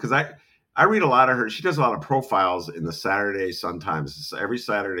smiling because I read a lot of her. She does a lot of profiles in the Saturday Sun-Times. Every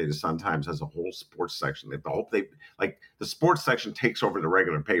Saturday, the Sun-Times has a whole sports section. The sports section takes over the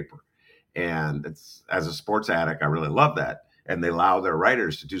regular paper, and as a sports addict, I really love that. And they allow their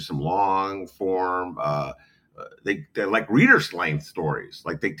writers to do some long form. They're like readers' length stories.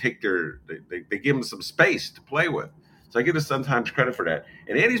 Like they take they give them some space to play with. So I give us sometimes credit for that.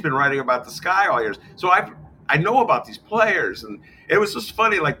 And Andy's been writing about the Sky all years. So I know about these players, and it was just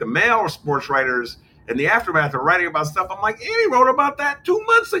funny. Like the male sports writers in the aftermath are writing about stuff. I'm like, Andy wrote about that 2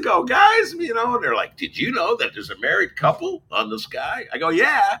 months ago, guys. And they're like, did you know that there's a married couple on the Sky? I go,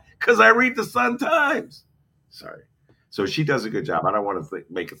 yeah, because I read the Sun-Times. Sorry. So she does a good job. I don't want to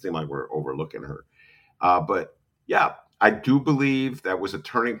make it seem like we're overlooking her. But yeah, I do believe that was a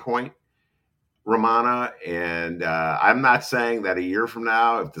turning point, Rummana. And I'm not saying that a year from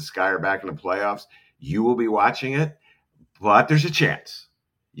now, if the Sky are back in the playoffs, you will be watching it. But there's a chance.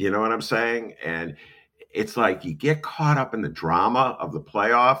 You know what I'm saying? And it's like you get caught up in the drama of the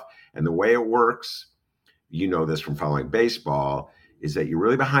playoff and the way it works. You know this from following baseball, is that you're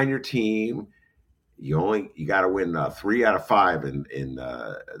really behind your team. You got to win 3 out of 5 in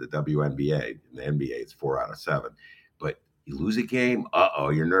the WNBA. In the NBA, it's 4 out of 7. But you lose a game,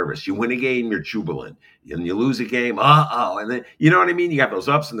 you're nervous. You win a game, you're jubilant. And you lose a game, and then you know what I mean. You have those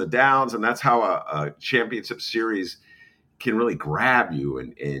ups and the downs, and that's how a championship series can really grab you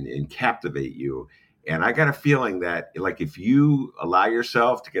and captivate you. And I got a feeling that like if you allow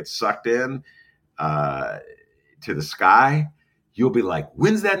yourself to get sucked in to the Sky, you'll be like,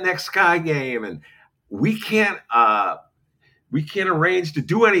 when's that next Sky game? And we can't arrange to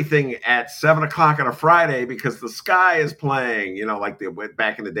do anything at 7:00 on a Friday because the Sky is playing, like they went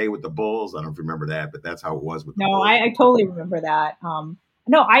back in the day with the Bulls. I don't know if you remember that, but that's how it was with the Bulls. I totally remember that.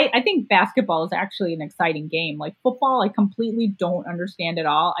 No, I think basketball is actually an exciting game. Like football, I completely don't understand at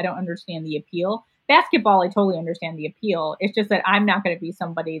all. I don't understand the appeal. Basketball, I totally understand the appeal. It's just that I'm not going to be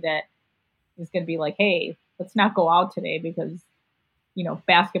somebody that is going to be like, hey, let's not go out today because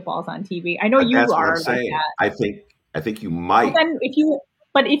basketball's on TV. I know you that's are what I'm saying. Like that. I think you might.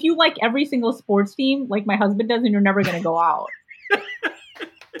 But if you like every single sports team, like my husband does, then you're never going to go out.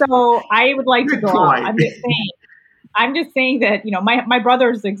 So I would like to go out. I'm just saying that my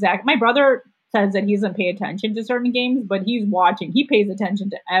brother's my brother says that he doesn't pay attention to certain games, but he's watching. He pays attention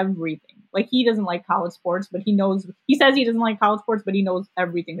to everything. Like he doesn't like college sports, but he knows. He says he doesn't like college sports, but he knows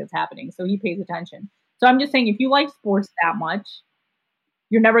everything that's happening, so he pays attention. So I'm just saying, if you like sports that much,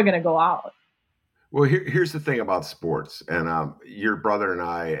 you're never going to go out. Well, here's the thing about sports, and your brother and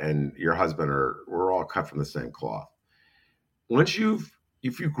I and your husband we're all cut from the same cloth. If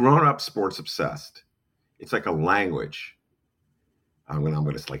you've grown up sports obsessed, it's like a language.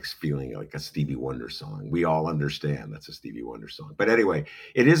 I'm just like feeling like a Stevie Wonder song. We all understand that's a Stevie Wonder song. But anyway,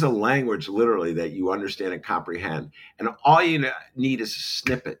 it is a language literally that you understand and comprehend. And all you need is a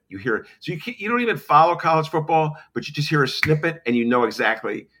snippet. You hear it. So you don't even follow college football, but you just hear a snippet and you know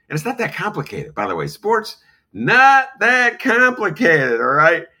exactly. And it's not that complicated, by the way. Sports, not that complicated, all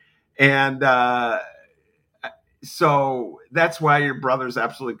right? And so that's why your brother's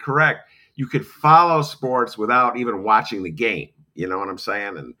absolutely correct. You could follow sports without even watching the game. You know what I'm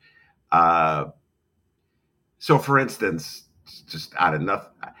saying? And so, for instance, just out of nothing,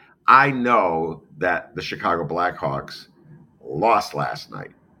 I know that the Chicago Blackhawks lost last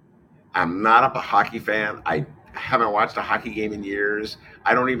night. I'm not a hockey fan. I haven't watched a hockey game in years.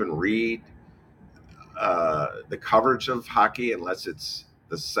 I don't even read the coverage of hockey unless it's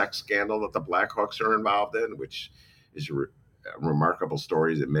the sex scandal that the Blackhawks are involved in, which is a remarkable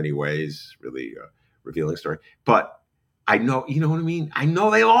stories in many ways, really revealing story. But I know, you know what I mean? I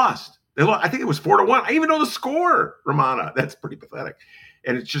know they lost. They lost. I think it was 4-1. I even know the score, Rummana. That's pretty pathetic.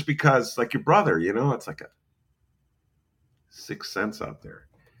 And it's just because, like your brother, you know, it's like a sixth sense out there.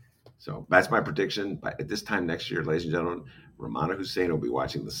 So that's my prediction. But at this time next year, ladies and gentlemen, Rummana Hussain will be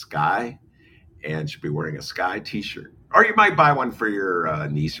watching the sky and she'll be wearing a sky t-shirt. Or you might buy one for your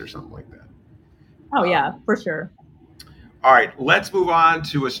niece or something like that. Oh, yeah, for sure. All right, let's move on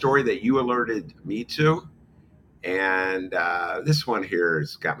to a story that you alerted me to. And this one here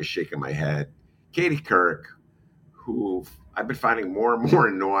has got me shaking my head. Katie Couric, who I've been finding more and more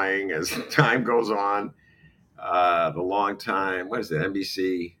annoying as time goes on. The long time, what is it,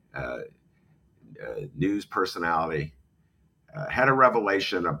 NBC news personality, had a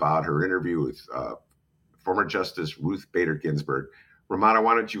revelation about her interview with former Justice Ruth Bader Ginsburg. Rummana,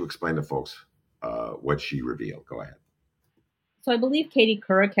 why don't you explain to folks what she revealed? Go ahead. So I believe Katie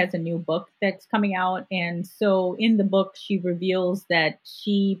Couric has a new book that's coming out. And so in the book, she reveals that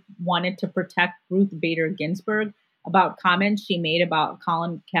she wanted to protect Ruth Bader Ginsburg about comments she made about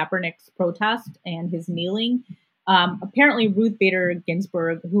Colin Kaepernick's protest and his kneeling. Apparently, Ruth Bader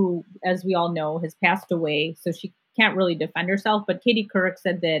Ginsburg, who, as we all know, has passed away, so she can't really defend herself. But Katie Couric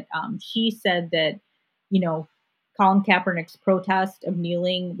said that she said that, you know, Colin Kaepernick's protest of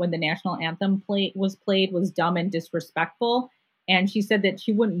kneeling when the national anthem was played was dumb and disrespectful. And she said that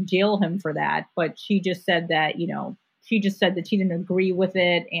she wouldn't jail him for that, but she just said that, you know, she didn't agree with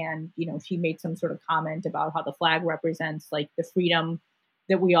it. And, you know, she made some sort of comment about how the flag represents like the freedom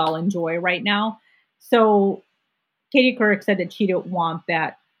that we all enjoy right now. So Katie Couric said that she didn't want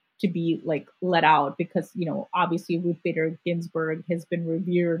that to be like let out because, you know, obviously Ruth Bader Ginsburg has been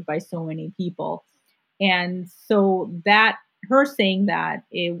revered by so many people. And so that her saying that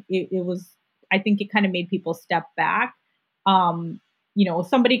it was, I think it kind of made people step back. You know,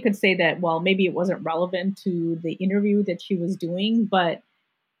 somebody could say that, well, maybe it wasn't relevant to the interview that she was doing, but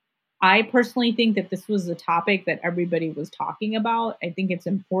I personally think that this was a topic that everybody was talking about. I think it's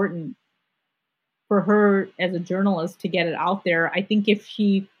important for her as a journalist to get it out there. I think if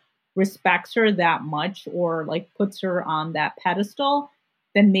she respects her that much or like puts her on that pedestal,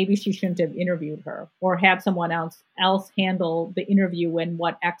 then maybe she shouldn't have interviewed her or had someone else handle the interview and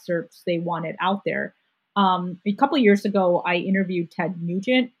what excerpts they wanted out there. A couple of years ago, I interviewed Ted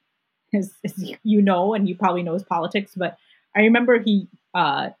Nugent, as you know, and you probably know his politics, but I remember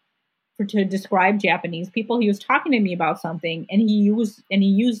to describe Japanese people, he was talking to me about something and he used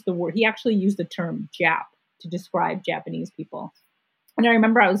the word, he actually used the term Jap to describe Japanese people. And I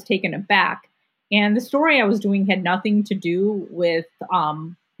remember I was taken aback. And the story I was doing had nothing to do with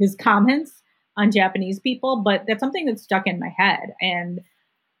his comments on Japanese people, but that's something that stuck in my head. And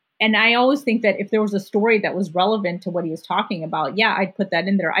I always think that if there was a story that was relevant to what he was talking about, yeah, I'd put that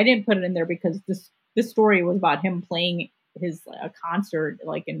in there. I didn't put it in there because this story was about him playing his concert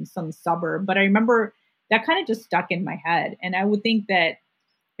like in some suburb. But I remember that kind of just stuck in my head. And I would think that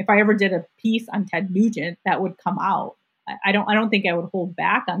if I ever did a piece on Ted Nugent, that would come out. I don't think I would hold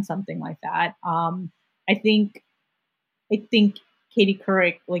back on something like that. I think Katie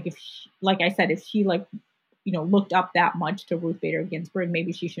Couric, like like I said, if she like, you know, looked up that much to Ruth Bader Ginsburg,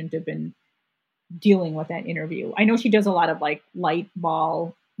 maybe she shouldn't have been dealing with that interview. I know she does a lot of like light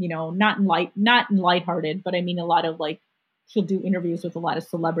ball, you know, not in lighthearted, but I mean a lot of like she'll do interviews with a lot of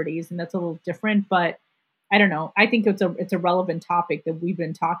celebrities, and that's a little different. But I don't know. I think it's a relevant topic that we've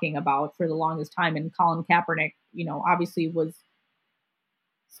been talking about for the longest time. And Colin Kaepernick, you know, obviously was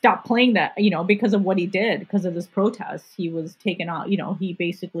stopped playing that, you know, because of what he did, because of this protest. He was taken out, you know, he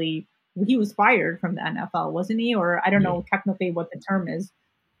was fired from the NFL, wasn't he? Or I don't know technically what the term is,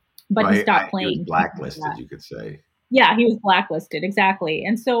 but right. He stopped playing. He was blacklisted, you could say. Yeah, he was blacklisted. Exactly.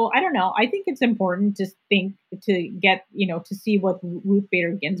 And so I don't know. I think it's important to get, you know, to see what Ruth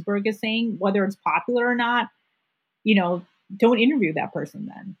Bader Ginsburg is saying, whether it's popular or not, you know, don't interview that person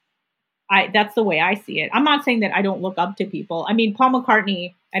then. That's the way I see it. I'm not saying that I don't look up to people. I mean, Paul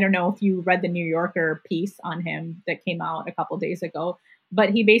McCartney, I don't know if you read the New Yorker piece on him that came out a couple of days ago,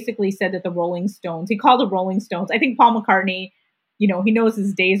 but he basically said that the Rolling Stones, he called the Rolling Stones. I think Paul McCartney, you know, he knows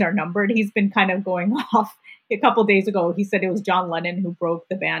his days are numbered. He's been kind of going off. A couple of days ago, he said it was John Lennon who broke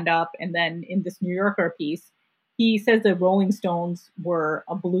the band up. And then in this New Yorker piece, he says the Rolling Stones were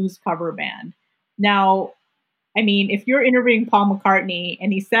a blues cover band. Now, I mean, if you're interviewing Paul McCartney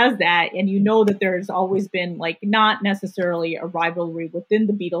and he says that, and you know that there's always been like not necessarily a rivalry within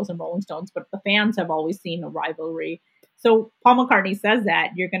the Beatles and Rolling Stones, but the fans have always seen a rivalry. So Paul McCartney says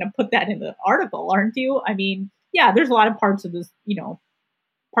that, you're going to put that in the article, aren't you? I mean, yeah, there's a lot of parts of this,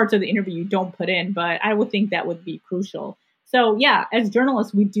 parts of the interview you don't put in, but I would think that would be crucial. So yeah, as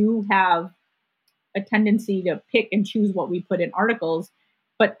journalists, we do have a tendency to pick and choose what we put in articles.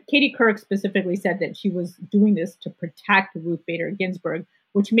 But Katie Couric specifically said that she was doing this to protect Ruth Bader Ginsburg,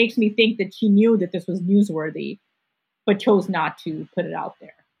 which makes me think that she knew that this was newsworthy, but chose not to put it out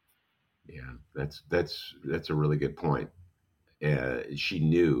there. Yeah, that's a really good point. She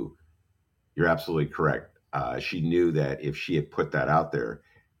knew. You're absolutely correct. She knew that if she had put that out there,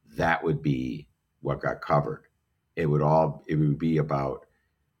 that would be what got covered. It would be about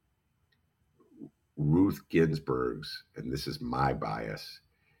Ruth Ginsburg's, and this is my bias,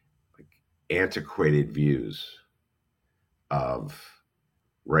 like antiquated views of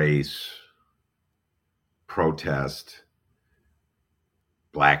race, protest,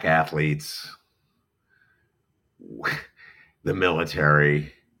 black athletes, the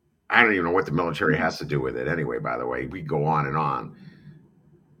military. I don't even know what the military has to do with it anyway, by the way. We go on and on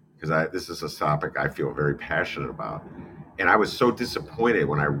because this is a topic I feel very passionate about. And I was so disappointed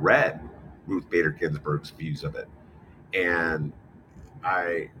when I read Ruth Bader Ginsburg's views of it. And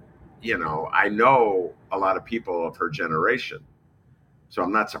I know a lot of people of her generation. So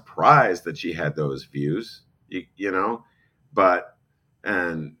I'm not surprised that she had those views, but,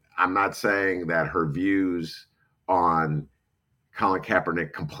 and I'm not saying that her views on Colin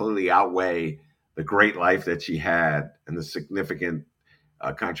Kaepernick completely outweigh the great life that she had and the significant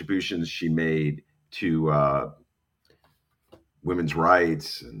contributions she made to women's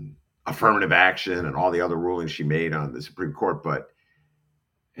rights and affirmative action and all the other rulings she made on the Supreme Court. But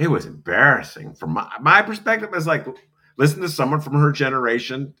it was embarrassing from my perspective. It's like, listen to someone from her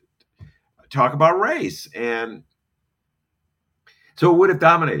generation talk about race. And so it would have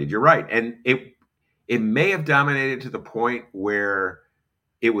dominated. You're right. And it may have dominated to the point where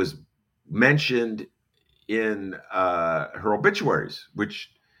it was mentioned in her obituaries,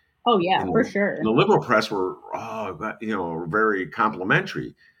 which for sure. The liberal press were very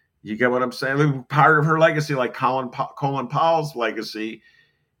complimentary. You get what I'm saying? Part of her legacy, like Colin Powell's legacy,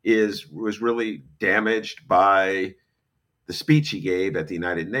 was really damaged by the speech he gave at the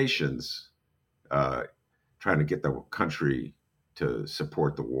United Nations, trying to get the country to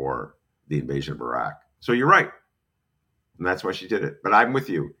support the war, the invasion of Iraq. So you're right. And that's why she did it. But I'm with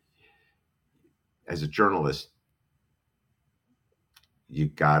you. As a journalist,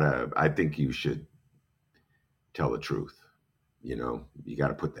 I think you should tell the truth. You got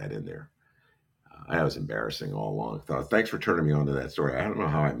to put that in there. That was embarrassing all along. Thanks for turning me on to that story. I don't know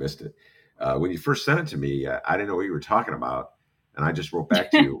how I missed it. When you first sent it to me, I didn't know what you were talking about. And I just wrote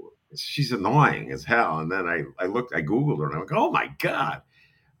back to you, she's annoying as hell. And then I Googled her and I'm like, oh my God.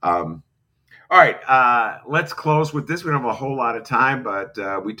 All right, let's close with this. We don't have a whole lot of time, but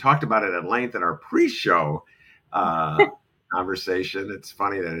we talked about it at length in our pre-show conversation. It's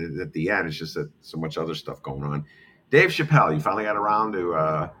funny that at the end, it's just that so much other stuff going on. Dave Chappelle, you finally got around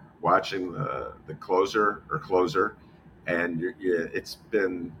to watching the closer, and it's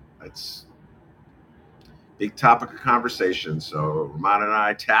big topic of conversation. So Rummana and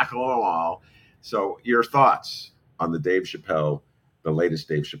I tackle them all. So your thoughts on the latest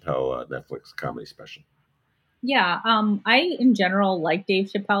Dave Chappelle Netflix comedy special? Yeah, I in general like Dave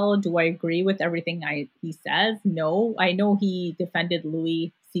Chappelle. Do I agree with everything he says? No. I know he defended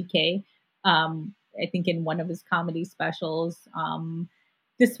Louis C.K. I think in one of his comedy specials.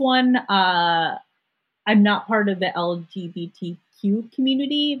 This one, I'm not part of the LGBTQ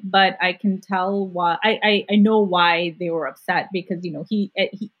community, but I can tell why. I know why they were upset because he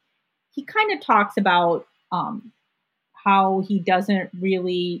kind of talks about how he doesn't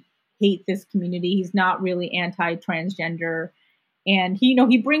really hate this community. He's not really anti-transgender. And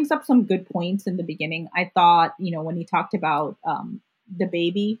he brings up some good points in the beginning. I thought, when he talked about the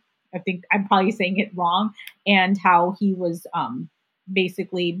baby, I think I'm probably saying it wrong, and how he was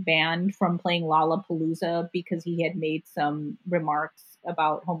basically banned from playing Lollapalooza because he had made some remarks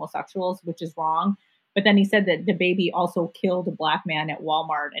about homosexuals, which is wrong. But then he said that the baby also killed a black man at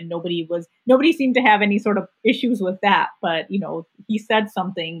Walmart, and nobody seemed to have any sort of issues with that. But he said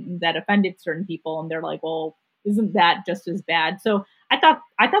something that offended certain people, and they're like, "Well, isn't that just as bad?" So I thought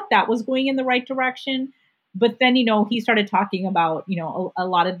that was going in the right direction. But then he started talking about a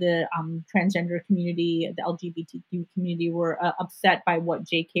lot of the transgender community, the LGBTQ community, were upset by what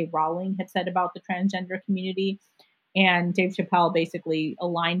J.K. Rowling had said about the transgender community. And Dave Chappelle basically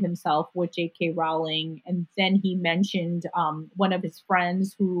aligned himself with J.K. Rowling. And then he mentioned one of his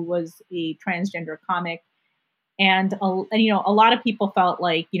friends who was a transgender comic. And a lot of people felt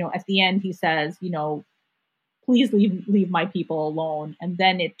like, at the end he says, please leave my people alone. And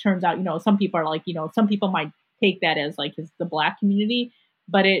then it turns out, some people are like, some people might take that as like the Black community,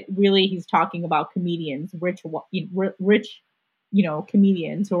 but it really, he's talking about comedians, rich,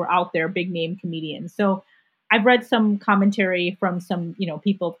 comedians who are out there, big name comedians. So I've read some commentary from some,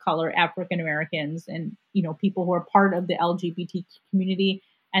 people of color, African Americans, and, people who are part of the LGBT community.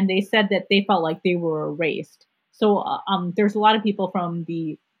 And they said that they felt like they were erased. So there's a lot of people from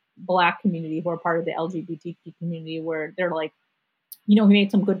the Black community who are part of the LGBTQ community where they're like, he made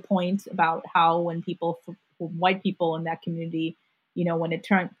some good points about how when white people in that community, when it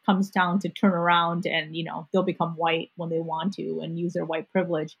comes down to turn around and, they'll become white when they want to and use their white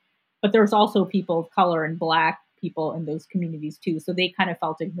privilege. But there's also people of color and Black people in those communities too. So they kind of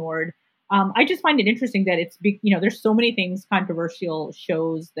felt ignored. I just find it interesting that it's big, there's so many things, controversial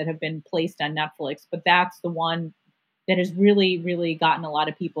shows that have been placed on Netflix, but that's the one that has really, really gotten a lot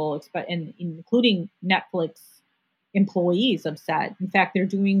of people, including Netflix employees, upset. In fact, they're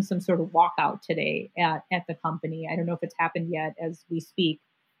doing some sort of walkout today at the company. I don't know if it's happened yet as we speak,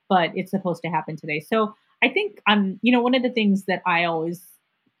 but it's supposed to happen today. So I think, one of the things that I always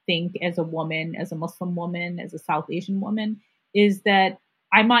think as a woman, as a Muslim woman, as a South Asian woman, is that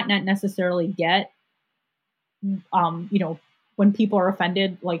I might not necessarily get, when people are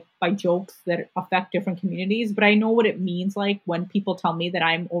offended, like by jokes that affect different communities, but I know what it means. Like when people tell me that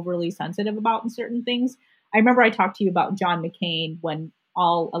I'm overly sensitive about certain things. I remember I talked to you about John McCain when a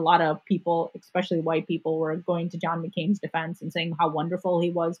lot of people, especially white people, were going to John McCain's defense and saying how wonderful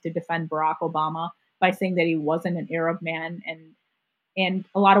he was to defend Barack Obama by saying that he wasn't an Arab man. And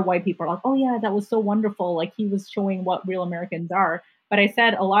a lot of white people are like, oh yeah, that was so wonderful. Like he was showing what real Americans are. But I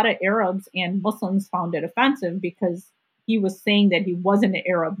said a lot of Arabs and Muslims found it offensive because he was saying that he wasn't an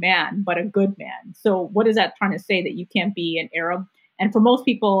Arab man, but a good man. So what is that trying to say, that you can't be an Arab? And for most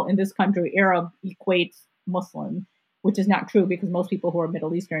people in this country, Arab equates Muslim, which is not true because most people who are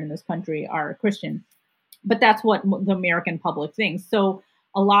Middle Eastern in this country are Christian. But that's what the American public thinks. So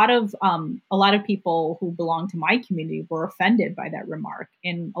a lot of people who belong to my community were offended by that remark.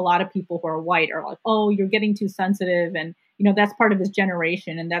 And a lot of people who are white are like, oh, you're getting too sensitive. And, that's part of his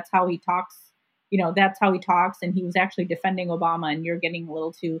generation. And that's how he talks. That's how he talks. And he was actually defending Obama, and you're getting a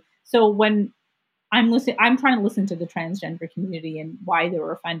little too. So when I'm trying to listen to the transgender community and why they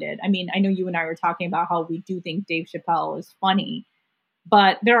were offended. I mean, I know you and I were talking about how we do think Dave Chappelle is funny,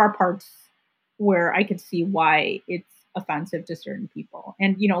 but there are parts where I could see why it's offensive to certain people.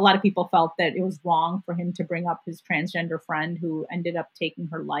 And, a lot of people felt that it was wrong for him to bring up his transgender friend who ended up taking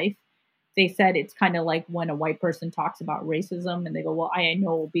her life. They said it's kind of like when a white person talks about racism and they go, well, I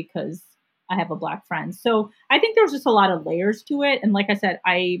know because I have a Black friend. So I think there's just a lot of layers to it. And like I said,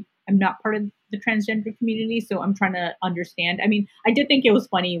 I am not part of the transgender community, so I'm trying to understand. I mean, I did think it was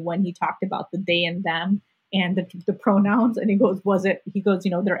funny when he talked about the they and them and the pronouns, and he goes,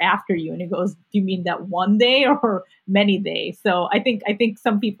 they're after you. And he goes, do you mean that one they or many they? So I think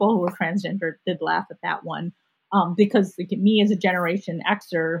some people who are transgender did laugh at that one. Because like, me as a Generation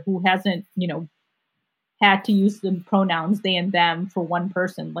Xer who hasn't, had to use the pronouns they and them for one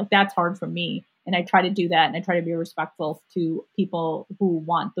person, like that's hard for me. And I try to do that, and I try to be respectful to people who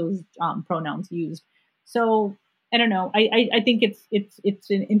want those pronouns used. So I don't know. I think it's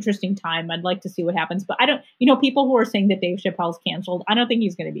an interesting time. I'd like to see what happens, but I don't. People who are saying that Dave Chappelle's canceled, I don't think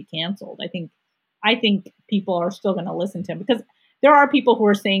he's going to be canceled. I think people are still going to listen to him because there are people who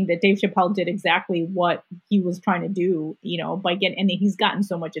are saying that Dave Chappelle did exactly what he was trying to do, and he's gotten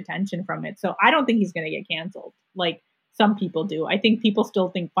so much attention from it. So I don't think he's going to get canceled like some people do. I think people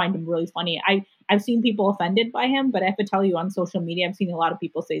still find him really funny. I've seen people offended by him, but I have to tell you on social media, I've seen a lot of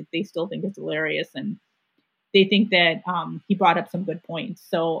people say they still think it's hilarious and they think that he brought up some good points.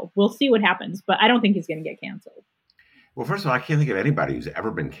 So we'll see what happens, but I don't think he's going to get canceled. Well, first of all, I can't think of anybody who's ever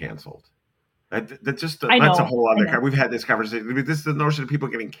been canceled. That's a whole other. We've had this conversation. I mean, the notion of people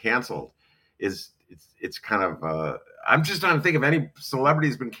getting canceled it's kind of. I'm just trying to think of any celebrity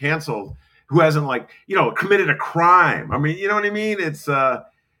who's been canceled who hasn't committed a crime. I mean, you know what I mean? It's I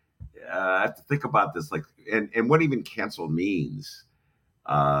have to think about this, and what even cancel means.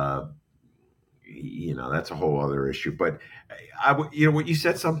 That's a whole other issue. But what you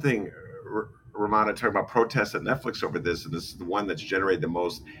said something. Rummana talking about protests at Netflix over this, and this is the one that's generated the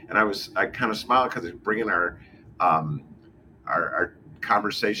most. And I kind of smiled because it's bringing our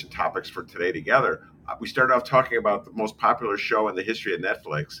conversation topics for today together. We started off talking about the most popular show in the history of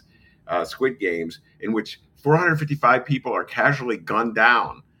Netflix, Squid Games, in which 455 people are casually gunned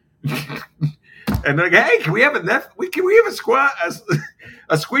down. And they're like, hey, can we have a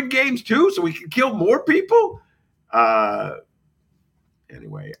Squid Games too, so we can kill more people?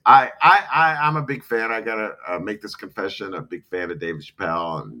 Anyway, I'm a big fan. I gotta make this confession. A big fan of David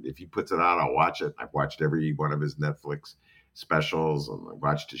Chappelle, and if he puts it out, I'll watch it. I've watched every one of his Netflix specials, and I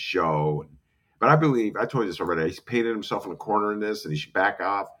watched his show. But I believe I told you this already. He's painted himself in a corner in this, and he should back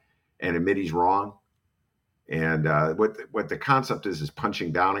off and admit he's wrong. And what the concept is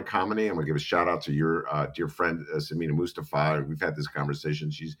punching down in comedy. I'm gonna give a shout out to your dear friend Samina Mustafa. We've had this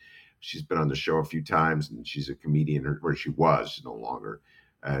conversation. She's been on the show a few times, and she's a comedian, or she was, she's no longer.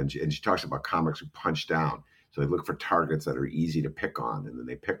 And she talks about comics who punch down. So they look for targets that are easy to pick on, and then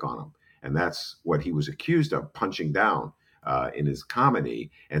they pick on them. And that's what he was accused of, punching down in his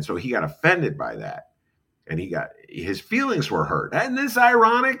comedy. And so he got offended by that. And his feelings were hurt. And this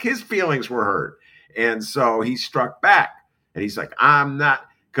ironic, his feelings were hurt. And so he struck back. And he's like, I'm not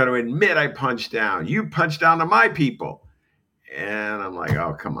going to admit I punched down. You punched down to my people. And I'm like,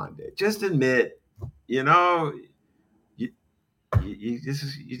 oh, come on, Dave. Just admit, you're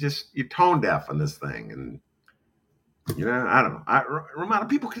tone deaf on this thing. And, I don't know. Rummana,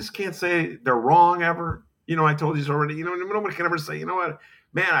 people just can't say they're wrong ever. I told you this already. Nobody can ever say, you know what,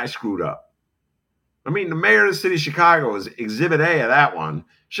 man, I screwed up. I mean, the mayor of the city of Chicago is exhibit A of that one.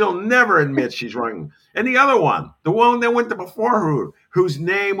 She'll never admit she's wrong. And the other one, the one that went to before her, whose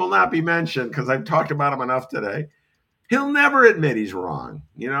name will not be mentioned because I've talked about him enough today. He'll never admit he's wrong,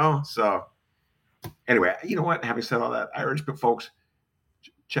 So anyway, you know what? Having said all that, I urge folks,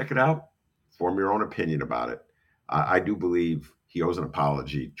 check it out. Form your own opinion about it. I do believe he owes an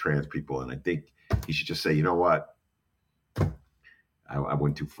apology to trans people. And I think he should just say, you know what? I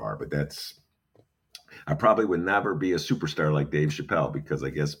went too far, but I probably would never be a superstar like Dave Chappelle, because I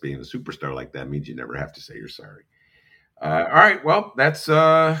guess being a superstar like that means you never have to say you're sorry. All right. Well, that's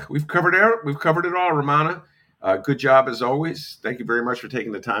we've covered it. We've covered it all, Rummana. Good job as always. Thank you very much for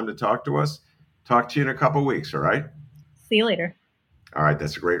taking the time to talk to us. Talk to you in a couple of weeks. All right. See you later. All right.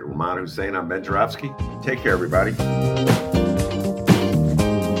 That's great. Rummana Hussain. I'm Ben Jarofsky. Take care, everybody.